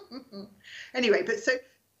 Anyway, but so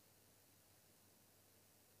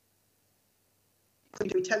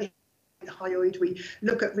we tell you the hyoid, we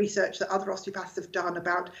look at research that other osteopaths have done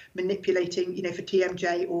about manipulating, for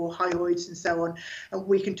TMJ or hyoids and so on, and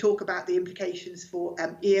we can talk about the implications for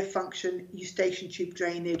ear function, eustachian tube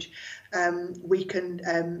drainage. We can,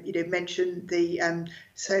 mention the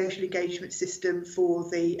social engagement system for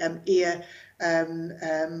the ear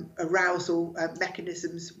arousal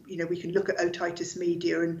mechanisms. We can look at otitis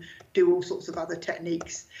media and do all sorts of other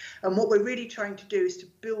techniques. And what we're really trying to do is to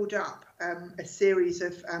build up a series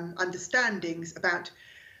of understandings about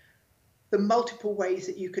the multiple ways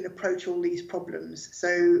that you can approach all these problems.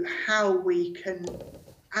 So how we can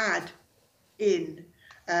add in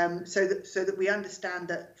so that we understand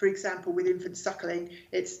that, for example, with infant suckling,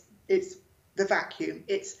 it's the vacuum,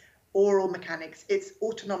 it's oral mechanics, it's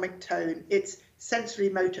autonomic tone, it's sensory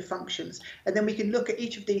motor functions. And then we can look at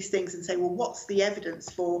each of these things and say, well, what's the evidence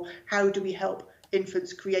for how do we help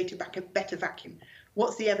infants create a better vacuum?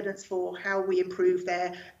 What's the evidence for how we improve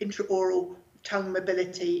their intraoral tongue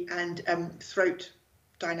mobility and throat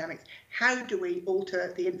dynamics? How do we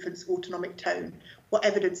alter the infant's autonomic tone? What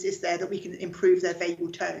evidence is there that we can improve their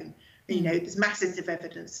vagal tone? You know, there's massive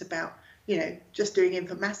evidence about, you know, just doing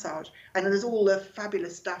infant massage, and there's all the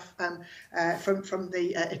fabulous stuff from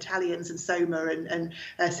the Italians and Soma and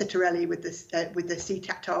Cittarelli with the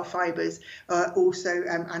C-tactile fibres. Also,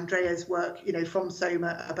 Andrea's work, you know, from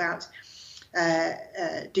Soma about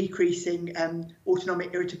decreasing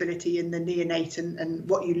autonomic irritability in the neonate and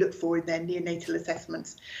what you look for in their neonatal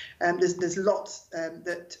assessments. There's lots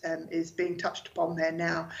that is being touched upon there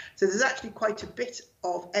now. So there's actually quite a bit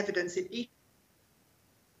of evidence in each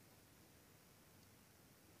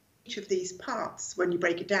of these parts when you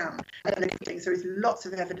break it down. And there is lots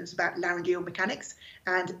of evidence about laryngeal mechanics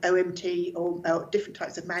and OMT or different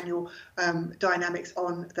types of manual dynamics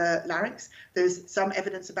on the larynx. There's some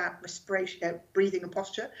evidence about respiration, breathing and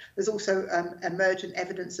posture. There's also emergent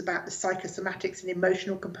evidence about the psychosomatics and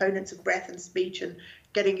emotional components of breath and speech and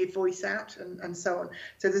getting your voice out and so on.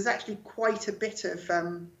 So there's actually quite a bit of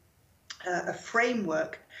a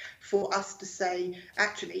framework for us to say,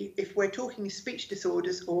 actually, if we're talking speech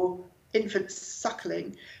disorders or infant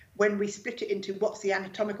suckling, when we split it into what's the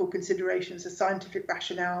anatomical considerations, the scientific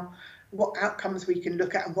rationale, what outcomes we can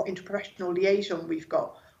look at and what interprofessional liaison we've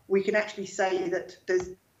got, we can actually say that there's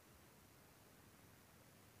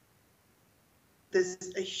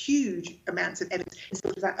a huge amounts of evidence in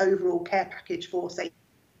sort of that overall care package for, say,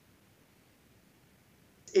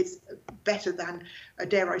 it's better than,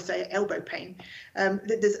 dare I say, elbow pain.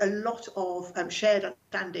 There's a lot of shared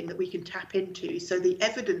understanding that we can tap into. So the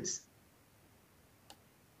evidence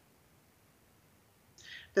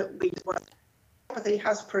that osteopathy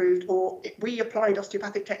has proved, or we applied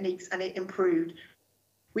osteopathic techniques and it improved.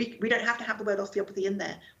 We don't have to have the word osteopathy in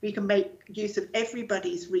there. We can make use of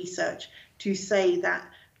everybody's research to say that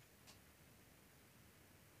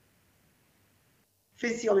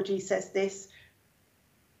physiology says this,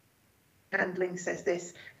 handling says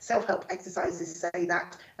this, self-help exercises say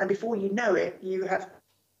that, and before you know it, you have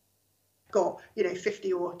got, you know,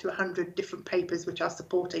 50 or to 100 different papers which are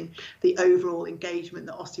supporting the overall engagement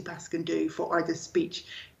that osteopaths can do for either speech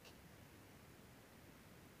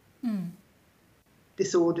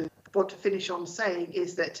disorder. What to finish on saying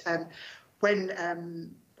is that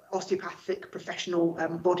when osteopathic professional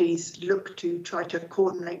bodies look to try to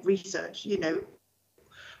coordinate research, you know,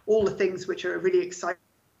 all the things which are really exciting.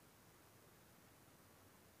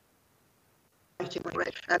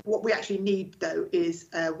 What we actually need, though, is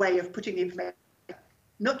a way of putting the information,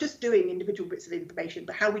 not just doing individual bits of information,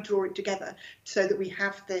 but how we draw it together so that we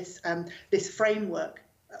have this this framework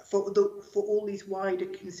for all these wider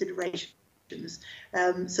considerations.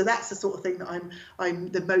 So that's the sort of thing that I'm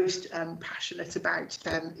the most passionate about,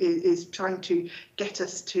 is trying to get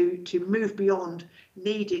us to move beyond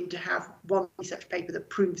needing to have one research paper that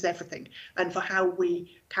proves everything, and for how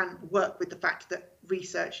we can work with the fact that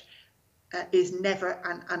research is never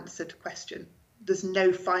an answered question. There's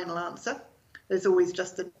no final answer. There's always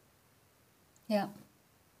just a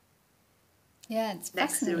it's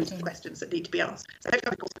next series of questions that need to be asked. So I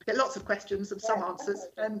get lots of questions and some answers.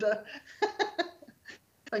 And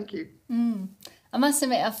thank you. I must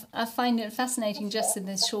admit, I find it fascinating just in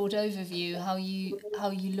this short overview how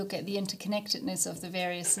you look at the interconnectedness of the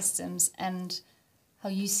various systems and how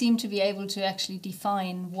you seem to be able to actually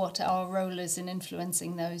define what our role is in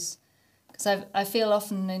influencing those. Because I feel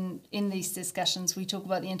often in these discussions we talk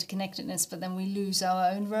about the interconnectedness, but then we lose our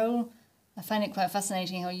own role. I find it quite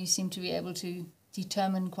fascinating how you seem to be able to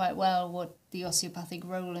determine quite well what the osteopathic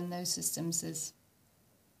role in those systems is.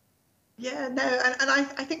 Yeah, no, and I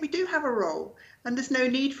think we do have a role, and there's no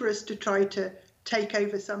need for us to try to take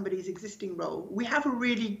over somebody's existing role. We have a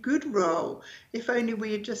really good role, if only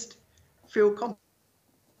we just feel confident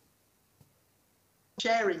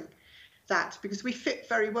sharing that, because we fit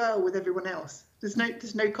very well with everyone else. There's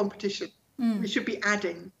no competition. We should be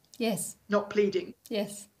adding, yes, not pleading.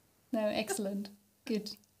 Yes. No, excellent.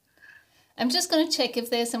 Good. I'm just going to check if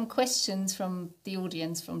there's some questions from the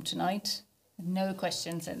audience from tonight. No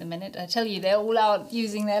questions at the minute. I tell you, they're all out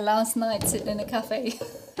using their last night sitting in a cafe.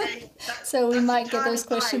 So we might get those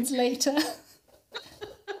questions later.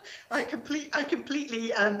 I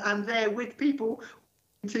completely am there with people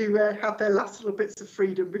to have their last little bits of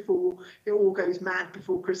freedom before it all goes mad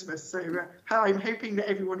before Christmas. So I'm hoping that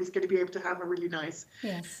everyone is going to be able to have a really nice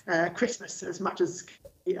Christmas as much as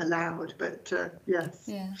allowed. But yes.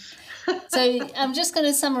 Yeah. So I'm just going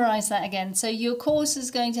to summarise that again. So your course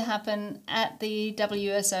is going to happen at the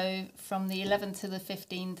WSO from the 11th to the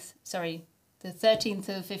 15th. Sorry, the 13th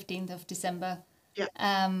to the 15th of December. Yeah.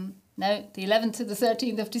 No, the 11th to the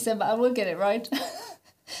 13th of December. I will get it right.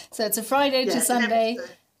 So it's a Friday to Sunday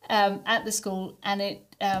at the school, and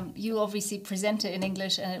you obviously present it in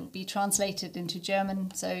English, and it will be translated into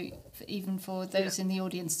German. So even for those in the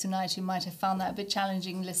audience tonight who might have found that a bit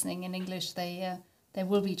challenging listening in English, there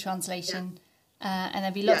will be translation, and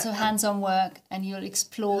there'll be lots of hands-on work, and you'll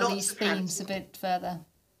explore these themes a bit further.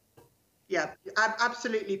 Yeah,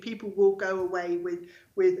 absolutely. People will go away with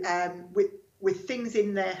things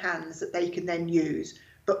in their hands that they can then use,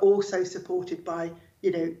 but also supported by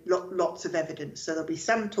lots of evidence. So there'll be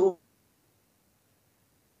some talk,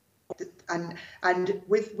 and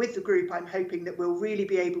with the group, I'm hoping that we'll really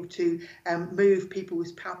be able to move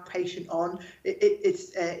people's palpation on.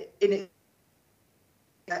 It's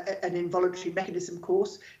an involuntary mechanism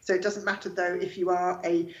course, so it doesn't matter though if you are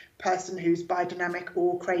a person who's biodynamic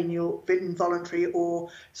or cranial, involuntary or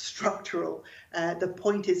structural. The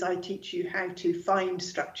point is I teach you how to find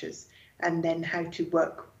structures and then how to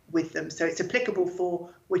work with them. So it's applicable for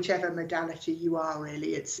whichever modality you are,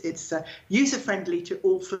 really. It's user-friendly to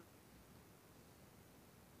all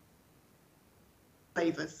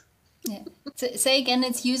flavours. Yeah. So, say again,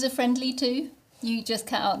 it's user-friendly too? You just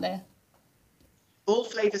cut out there. All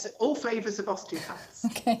flavours of osteopaths.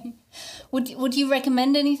 Okay. Would you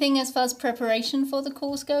recommend anything as far as preparation for the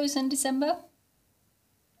course goes in December?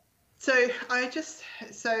 So I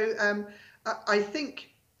think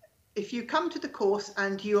if you come to the course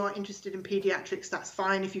and you are interested in paediatrics, that's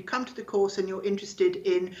fine. If you come to the course and you're interested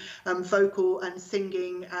in vocal and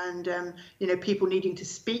singing and people needing to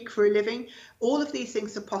speak for a living, all of these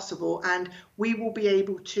things are possible, and we will be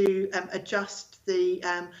able to adjust the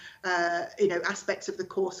aspects of the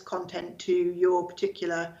course content to your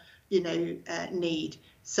particular need.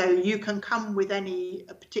 So you can come with any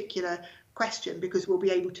particular question, because we'll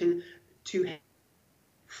be able to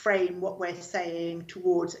frame what we're saying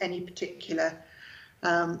towards any particular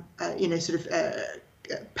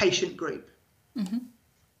patient group. Mm-hmm.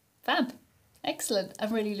 Fab. Excellent.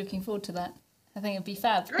 I'm really looking forward to that. I think it'd be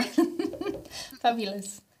fab.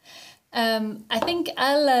 Fabulous. I think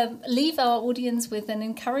I'll leave our audience with an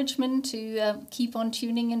encouragement to keep on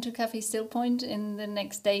tuning into Café Stillpoint in the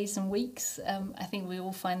next days and weeks. I think we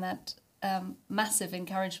all find that massive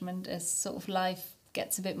encouragement as sort of life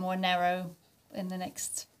gets a bit more narrow in the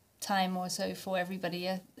next time or so for everybody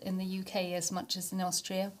in the UK as much as in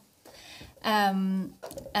Austria. And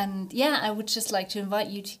I would just like to invite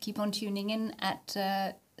you to keep on tuning in at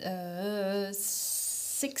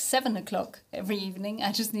 6-7 o'clock every evening.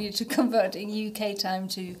 I just needed to convert UK time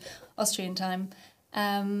to Austrian time.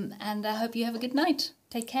 And I hope you have a good night.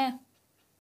 Take care.